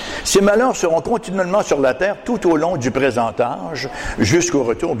 Ces malheurs seront continuellement sur la terre tout au long du présent âge, jusqu'au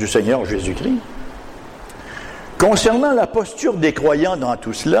retour du Seigneur Jésus-Christ. Concernant la posture des croyants dans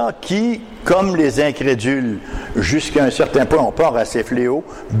tout cela, qui, comme les incrédules, jusqu'à un certain point ont peur à ces fléaux,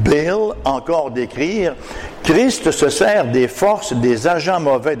 Bill encore d'écrire, Christ se sert des forces des agents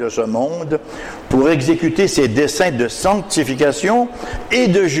mauvais de ce monde pour exécuter ses desseins de sanctification et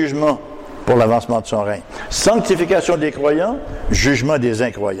de jugement pour l'avancement de son règne. Sanctification des croyants, jugement des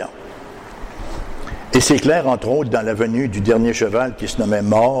incroyants. Et c'est clair, entre autres, dans la venue du dernier cheval qui se nommait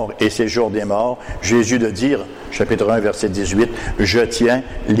mort et séjour des morts, Jésus de dire, chapitre 1, verset 18, « Je tiens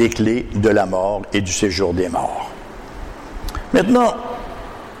les clés de la mort et du séjour des morts. » Maintenant,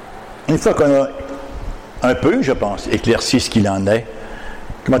 une fois qu'on a un peu, je pense, éclairci ce qu'il en est,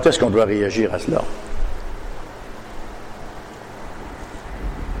 comment est-ce qu'on doit réagir à cela?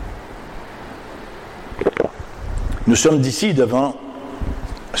 Nous sommes d'ici devant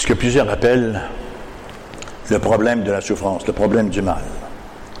ce que plusieurs appellent le problème de la souffrance, le problème du mal.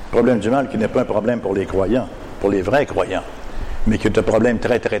 Le problème du mal qui n'est pas un problème pour les croyants, pour les vrais croyants, mais qui est un problème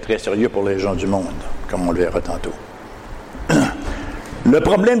très, très, très sérieux pour les gens du monde, comme on le verra tantôt. Le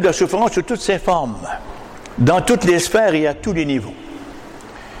problème de la souffrance sous toutes ses formes, dans toutes les sphères et à tous les niveaux.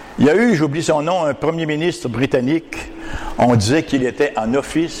 Il y a eu, j'oublie son nom, un premier ministre britannique, on disait qu'il était en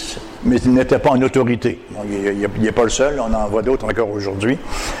office, mais il n'était pas en autorité. Bon, il n'est pas le seul, on en voit d'autres encore aujourd'hui.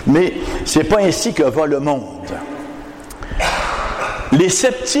 Mais c'est pas ainsi que va le monde. Les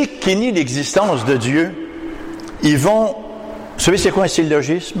sceptiques qui nient l'existence de Dieu, ils vont... Vous savez c'est quoi un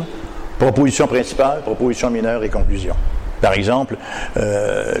syllogisme? Proposition principale, proposition mineure et conclusion. Par exemple,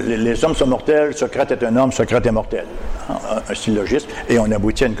 les hommes sont mortels, Socrate est un homme, Socrate est mortel. Un syllogisme, et on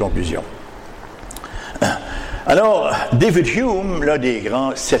aboutit à une conclusion. Alors, David Hume, l'un des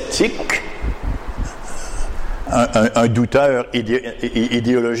grands sceptiques, un douteur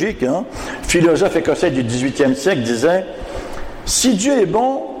idéologique, philosophe écossais du 18e siècle, disait « Si Dieu est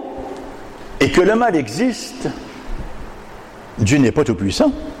bon et que le mal existe, Dieu n'est pas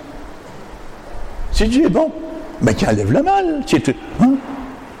tout-puissant. Si Dieu est bon, ben qu'il enlève le mal. C'est tout,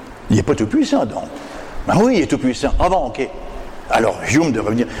 Il n'est pas tout-puissant, donc. Ben oui, il est tout-puissant. Ah bon, OK. Alors, Hume de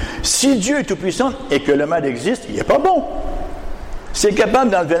revenir. Si Dieu est tout-puissant et que le mal existe, il n'est pas bon. S'il est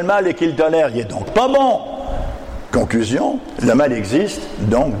capable d'enlever le mal et qu'il le tolère, il n'est donc pas bon. Conclusion, le mal existe,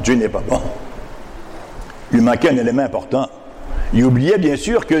 donc Dieu n'est pas bon. Il lui manquait un élément important. Il oubliait bien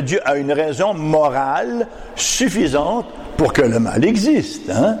sûr que Dieu a une raison morale suffisante pour que le mal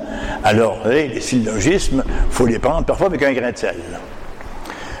existe. Alors, les syllogismes, il faut les prendre parfois avec un grain de sel.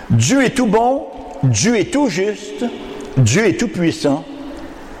 Dieu est tout bon, Dieu est tout juste, Dieu est tout puissant.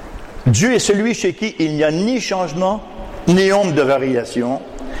 Dieu est celui chez qui il n'y a ni changement, ni ombre de variation,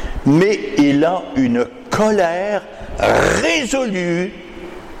 mais il a une colère résolue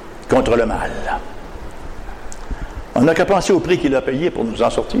contre le mal. On n'a qu'à penser au prix qu'il a payé pour nous en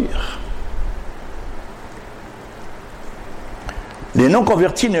sortir. Les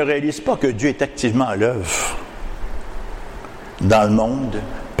non-convertis ne réalisent pas que Dieu est activement à l'œuvre dans le monde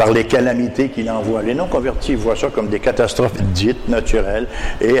par les calamités qu'il envoie. Les non-convertis voient ça comme des catastrophes dites naturelles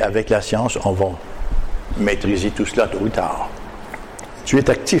et avec la science, on va maîtriser tout cela tôt ou tard. Dieu est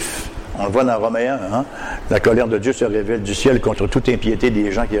actif. On le voit dans Romains 1, La colère de Dieu se révèle du ciel contre toute impiété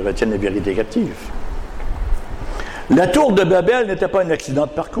des gens qui retiennent la vérité captive. La tour de Babel n'était pas un accident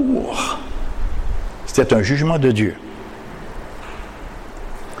de parcours. C'était un jugement de Dieu.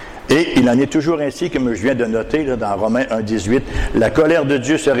 Et il en est toujours ainsi, comme je viens de noter là, dans Romains 1,18, la colère de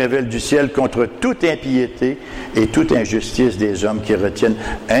Dieu se révèle du ciel contre toute impiété et toute injustice des hommes qui retiennent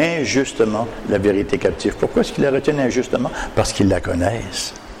injustement la vérité captive. Pourquoi est-ce qu'ils la retiennent injustement? Parce qu'ils la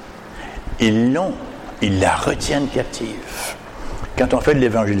connaissent. Ils la retiennent captive. Quand on fait de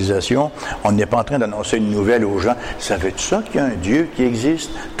l'évangélisation, on n'est pas en train d'annoncer une nouvelle aux gens. Savais-tu ça qu'il y a un Dieu qui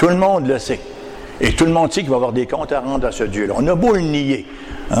existe? Tout le monde le sait. Et tout le monde sait qu'il va avoir des comptes à rendre à ce Dieu-là. On a beau le nier.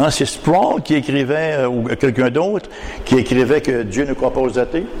 C'est Sproul qui écrivait, ou quelqu'un d'autre, qui écrivait que Dieu ne croit pas aux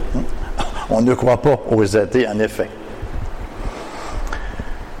athées. On ne croit pas aux athées, en effet.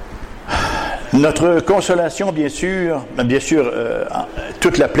 Notre consolation, bien sûr,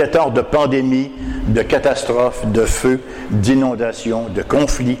 toute la pléthore de pandémies, de catastrophes, de feux, d'inondations, de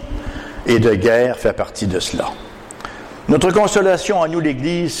conflits et de guerres fait partie de cela. Notre consolation à nous,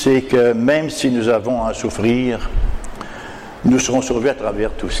 l'Église, c'est que même si nous avons à en souffrir, nous serons sauvés à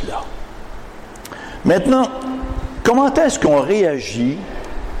travers tout cela. Maintenant, comment est-ce qu'on réagit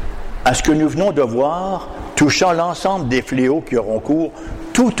à ce que nous venons de voir touchant l'ensemble des fléaux qui auront cours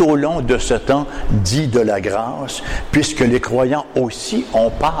tout au long de ce temps dit de la grâce, puisque les croyants aussi ont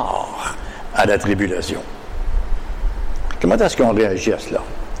part à la tribulation? Comment est-ce qu'on réagit à cela?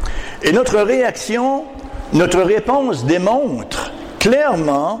 Et notre réponse démontre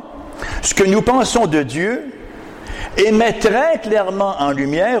clairement ce que nous pensons de Dieu et met très clairement en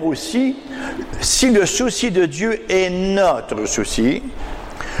lumière aussi si le souci de Dieu est notre souci,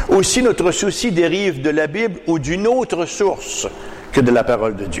 ou si notre souci dérive de la Bible ou d'une autre source que de la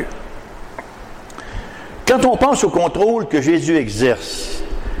parole de Dieu. Quand on pense au contrôle que Jésus exerce,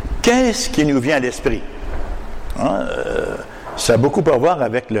 qu'est-ce qui nous vient à l'esprit? Ça a beaucoup à voir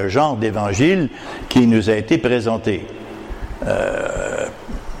avec le genre d'évangile qui nous a été présenté.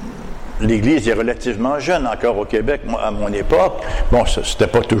 L'Église est relativement jeune encore au Québec. Moi, à mon époque, c'était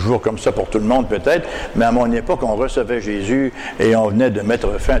pas toujours comme ça pour tout le monde peut-être, mais à mon époque, on recevait Jésus et on venait de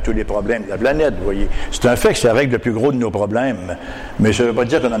mettre fin à tous les problèmes de la planète, vous voyez. C'est un fait que ça règle le plus gros de nos problèmes, mais ça ne veut pas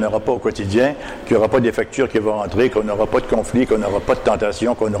dire qu'on n'en aura pas au quotidien, qu'il n'y aura pas des factures qui vont rentrer, qu'on n'aura pas de conflit, qu'on n'aura pas de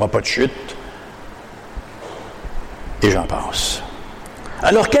tentation, qu'on n'aura pas de chute. Et j'en passe.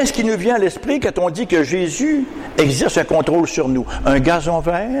 Alors, qu'est-ce qui nous vient à l'esprit quand on dit que Jésus exerce un contrôle sur nous? Un gazon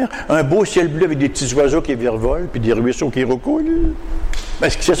vert, un beau ciel bleu avec des petits oiseaux qui virevolent, puis des ruisseaux qui recoulent?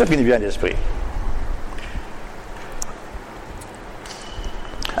 C'est ça qui nous vient à l'esprit.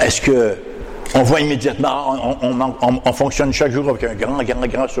 Est-ce qu'on voit immédiatement, on fonctionne chaque jour avec un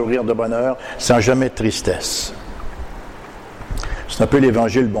grand sourire de bonheur, sans jamais de tristesse? C'est un peu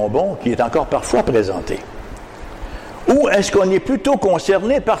l'évangile bonbon qui est encore parfois présenté. Ou est-ce qu'on est plutôt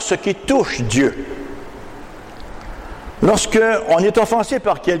concerné par ce qui touche Dieu? Lorsqu'on est offensé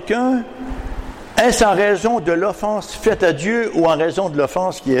par quelqu'un, est-ce en raison de l'offense faite à Dieu ou en raison de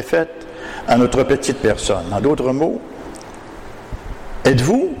l'offense qui est faite à notre petite personne? En d'autres mots,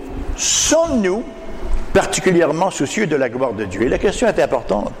 sommes-nous particulièrement soucieux de la gloire de Dieu? Et la question est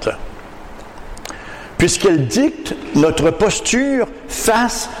importante, puisqu'elle dicte notre posture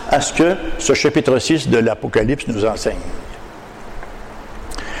face à ce que ce chapitre 6 de l'Apocalypse nous enseigne.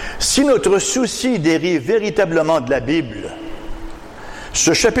 Si notre souci dérive véritablement de la Bible,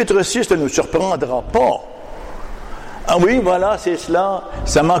 ce chapitre 6 ne nous surprendra pas. Ah oui, voilà, c'est cela,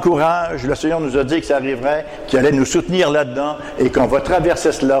 ça m'encourage, le Seigneur nous a dit que ça arriverait, qu'il allait nous soutenir là-dedans, et qu'on va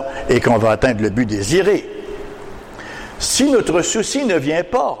traverser cela, et qu'on va atteindre le but désiré. Si notre souci ne vient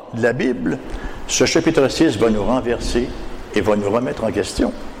pas de la Bible, ce chapitre 6 va nous renverser et va nous remettre en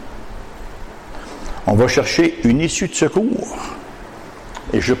question. On va chercher une issue de secours.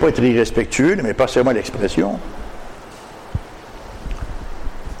 Et je ne veux pas être irrespectueux, mais passez-moi l'expression.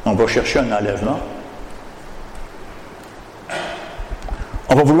 On va chercher un enlèvement.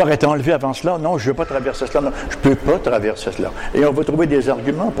 On va vouloir être enlevé avant cela. Non, je ne veux pas traverser cela. Non, je ne peux pas traverser cela. Et on va trouver des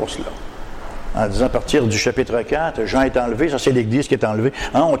arguments pour cela. En disant, à partir du chapitre 4, Jean est enlevé, ça c'est l'Église qui est enlevée.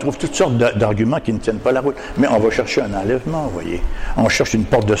 On trouve toutes sortes d'arguments qui ne tiennent pas la route. Mais on va chercher un enlèvement, vous voyez. On cherche une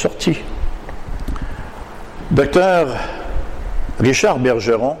porte de sortie. Docteur Richard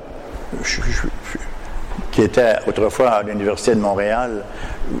Bergeron, qui était autrefois à l'Université de Montréal,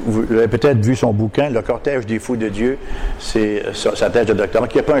 vous avez peut-être vu son bouquin, Le cortège des fous de Dieu, c'est sa thèse de doctorat,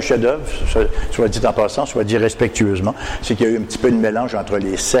 qui n'est pas un chef-d'œuvre, soit dit en passant, soit dit respectueusement, c'est qu'il y a eu un petit peu de mélange entre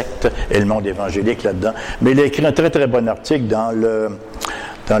les sectes et le monde évangélique là-dedans. Mais il a écrit un très très bon article dans le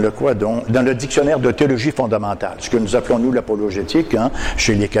dictionnaire de théologie fondamentale, ce que nous appelons nous l'apologétique,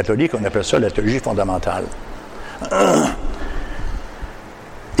 chez les catholiques, on appelle ça la théologie fondamentale.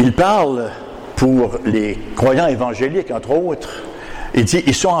 Il parle pour les croyants évangéliques, entre autres. Il dit,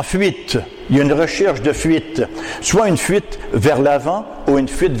 ils sont en fuite. Il y a une recherche de fuite. Soit une fuite vers l'avant ou une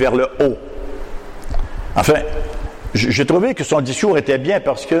fuite vers le haut. Enfin, j'ai trouvé que son discours était bien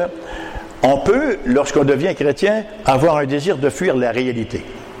parce que on peut, lorsqu'on devient chrétien, avoir un désir de fuir la réalité.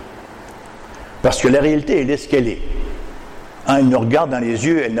 Parce que la réalité, elle est ce qu'elle est. Elle nous regarde dans les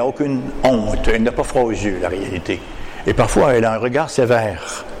yeux, elle n'a aucune honte, elle n'a pas froid aux yeux, la réalité. Et parfois, elle a un regard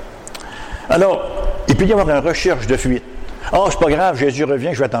sévère. Alors, il peut y avoir une recherche de fuite. « Oh, c'est pas grave, Jésus revient,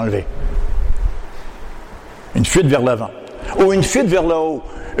 je vais t'enlever. » Une fuite vers l'avant. Ou une fuite vers le haut.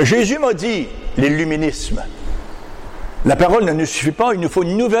 Jésus m'a dit, l'illuminisme, la parole ne nous suffit pas, il nous faut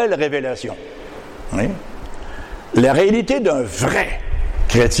une nouvelle révélation. Oui? La réalité d'un vrai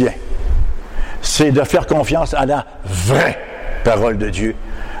chrétien, c'est de faire confiance à la vraie parole de Dieu,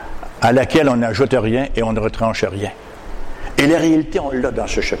 à laquelle on n'ajoute rien et on ne retranche rien. Et la réalité, on l'a dans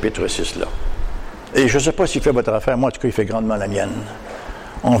ce chapitre 6-là. Et je ne sais pas s'il fait votre affaire, moi en tout cas, il fait grandement la mienne.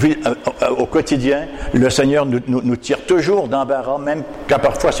 On vit au quotidien, le Seigneur nous tire toujours d'embarras, même quand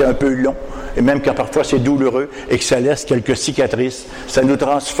parfois c'est un peu long, et même quand parfois c'est douloureux, et que ça laisse quelques cicatrices. Ça nous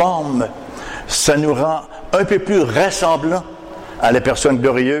transforme, ça nous rend un peu plus ressemblants à la personne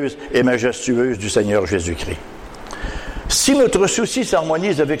glorieuse et majestueuse du Seigneur Jésus-Christ. Si notre souci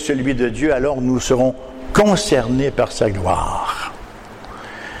s'harmonise avec celui de Dieu, alors nous serons concernés par sa gloire.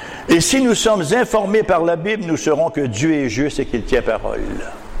 Et si nous sommes informés par la Bible, nous saurons que Dieu est juste et qu'il tient parole.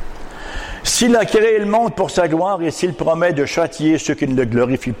 S'il a créé le monde pour sa gloire et s'il promet de châtier ceux qui ne le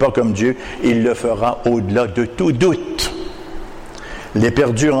glorifient pas comme Dieu, il le fera au-delà de tout doute. Les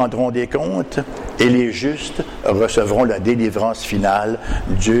perdus rendront des comptes et les justes recevront la délivrance finale.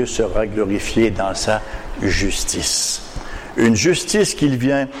 Dieu sera glorifié dans sa justice. Une justice qu'il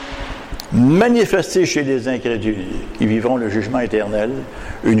vient manifester chez les incrédules qui vivront le jugement éternel,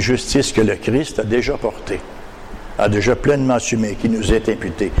 une justice que le Christ a déjà portée, a déjà pleinement assumée, qui nous est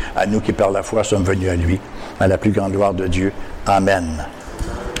imputée, à nous qui par la foi sommes venus à lui, à la plus grande gloire de Dieu. Amen.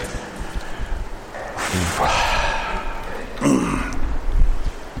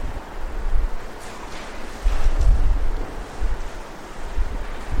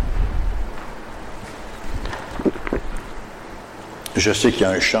 Je sais qu'il y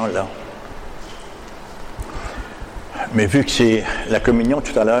a un chant là. Mais vu que c'est la communion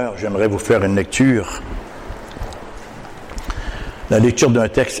tout à l'heure, j'aimerais vous faire une lecture. La lecture d'un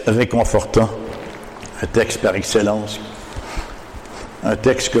texte réconfortant, un texte par excellence, un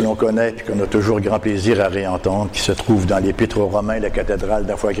texte que l'on connaît et qu'on a toujours grand plaisir à réentendre, qui se trouve dans l'Épître aux Romains, la cathédrale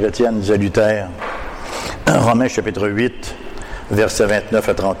de la foi chrétienne, disait Luther. Romains chapitre 8, versets 29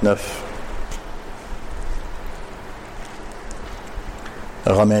 à 39.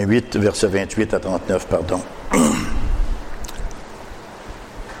 Romains 8, versets 28 à 39, pardon.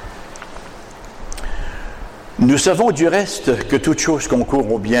 Nous savons du reste que toute chose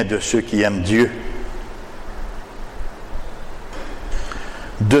concourt au bien de ceux qui aiment Dieu,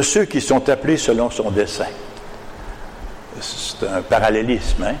 de ceux qui sont appelés selon son dessein. c'est un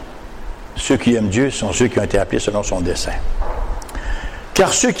parallélisme. Hein? Ceux qui aiment Dieu sont ceux qui ont été appelés selon son dessein.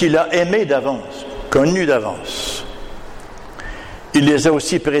 Car ceux qu'il a aimés d'avance, connus d'avance, il les a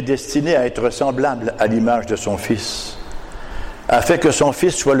aussi prédestinés à être semblables à l'image de son Fils, afin que son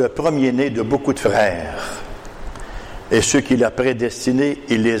Fils soit le premier-né de beaucoup de frères. Et ceux qu'il a prédestinés,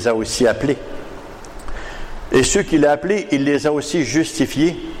 il les a aussi appelés. Et ceux qu'il a appelés, il les a aussi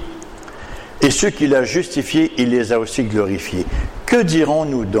justifiés. Et ceux qu'il a justifiés, il les a aussi glorifiés. Que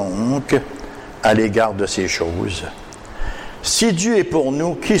dirons-nous donc à l'égard de ces choses? Si Dieu est pour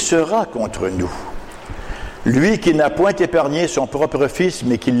nous, qui sera contre nous? Lui qui n'a point épargné son propre Fils,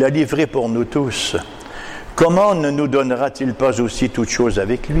 mais qui l'a livré pour nous tous, comment ne nous donnera-t-il pas aussi toutes choses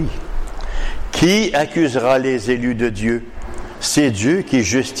avec lui? Qui accusera les élus de Dieu? C'est Dieu qui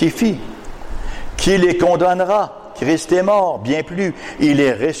justifie. Qui les condamnera? Christ est mort, bien plus, il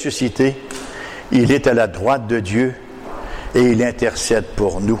est ressuscité. Il est à la droite de Dieu et il intercède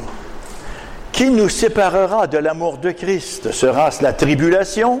pour nous. Qui nous séparera de l'amour de Christ? Sera-ce la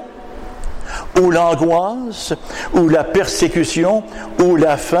tribulation, ou l'angoisse, ou la persécution, ou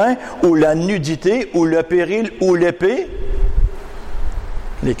la faim, ou la nudité, ou le péril, ou l'épée?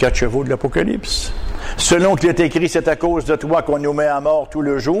 Les 4 chevaux de l'Apocalypse. Selon qu'il est écrit, c'est à cause de toi qu'on nous met à mort tout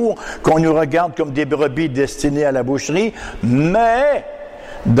le jour, qu'on nous regarde comme des brebis destinées à la boucherie, mais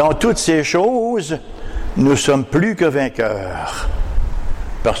dans toutes ces choses, nous sommes plus que vainqueurs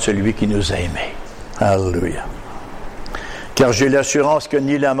par celui qui nous a aimés. Alléluia. Car j'ai l'assurance que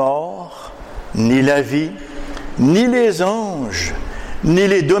ni la mort, ni la vie, ni les anges, ni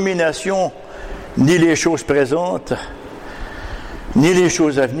les dominations, ni les choses présentes, ni les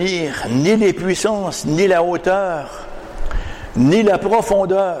choses à venir, ni les puissances, ni la hauteur, ni la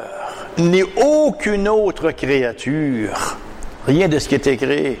profondeur, ni aucune autre créature, rien de ce qui est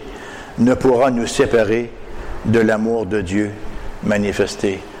écrit ne pourra nous séparer de l'amour de Dieu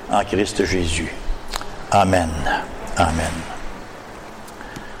manifesté en Christ Jésus. Amen. Amen.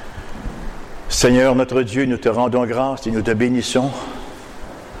 Seigneur notre Dieu, nous te rendons grâce et nous te bénissons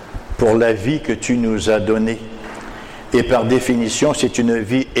pour la vie que tu nous as donnée. Et par définition, c'est une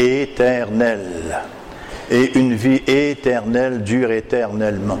vie éternelle. Et une vie éternelle dure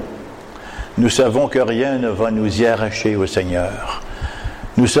éternellement. Nous savons que rien ne va nous y arracher au Seigneur.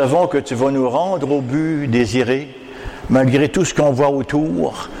 Nous savons que tu vas nous rendre au but désiré, malgré tout ce qu'on voit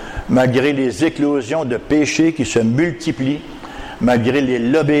autour, malgré les éclosions de péchés qui se multiplient, malgré les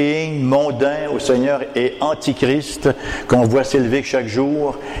lobbying mondains au Seigneur et antichrist qu'on voit s'élever chaque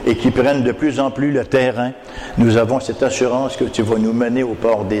jour et qui prennent de plus en plus le terrain, nous avons cette assurance que tu vas nous mener au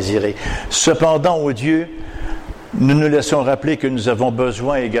port désiré. Cependant, ô Dieu, nous nous laissons rappeler que nous avons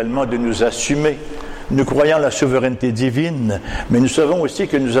besoin également de nous assumer. Nous croyons la souveraineté divine, mais nous savons aussi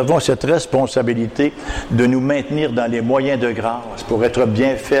que nous avons cette responsabilité de nous maintenir dans les moyens de grâce pour être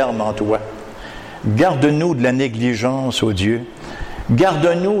bien fermes en toi. Garde-nous de la négligence, ô Dieu.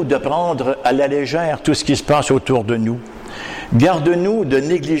 Garde-nous de prendre à la légère tout ce qui se passe autour de nous. Garde-nous de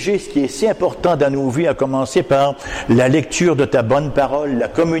négliger ce qui est si important dans nos vies, à commencer par la lecture de ta bonne parole, la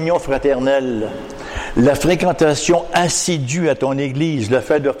communion fraternelle, la fréquentation assidue à ton Église, le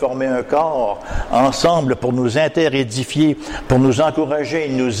fait de former un corps ensemble pour nous interédifier, pour nous encourager et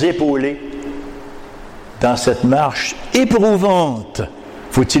nous épauler dans cette marche éprouvante.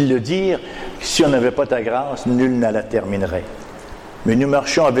 Faut-il le dire, si on n'avait pas ta grâce, nul ne la terminerait. Mais nous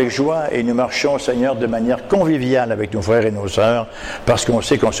marchons avec joie et nous marchons, Seigneur, de manière conviviale avec nos frères et nos sœurs, parce qu'on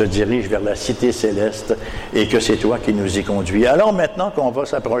sait qu'on se dirige vers la cité céleste et que c'est toi qui nous y conduis. Alors maintenant qu'on va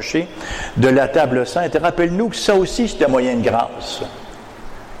s'approcher de la table sainte, rappelle-nous que ça aussi c'est un moyen de grâce.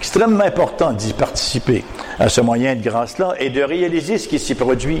 Extrêmement important d'y participer à ce moyen de grâce-là et de réaliser ce qui s'y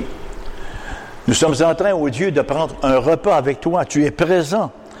produit. Nous sommes en train, ô Dieu, de prendre un repas avec toi. Tu es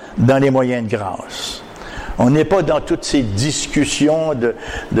présent dans les moyens de grâce. On n'est pas dans toutes ces discussions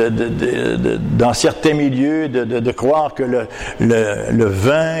dans certains milieux de croire que le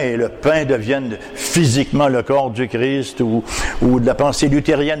vin et le pain deviennent physiquement le corps du Christ ou de la pensée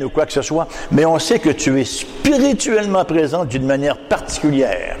luthérienne ou quoi que ce soit. Mais on sait que tu es spirituellement présent d'une manière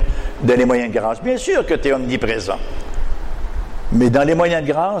particulière dans les moyens de grâce. Bien sûr que tu es omniprésent. Mais dans les moyens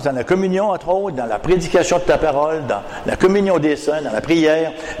de grâce, dans la communion, entre autres, dans la prédication de ta parole, dans la communion des saints, dans la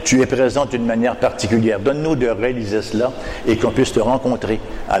prière, tu es présent d'une manière particulière. Donne-nous de réaliser cela et qu'on puisse te rencontrer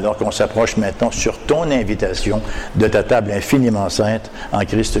alors qu'on s'approche maintenant sur ton invitation de ta table infiniment sainte en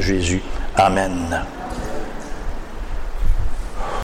Christ Jésus. Amen.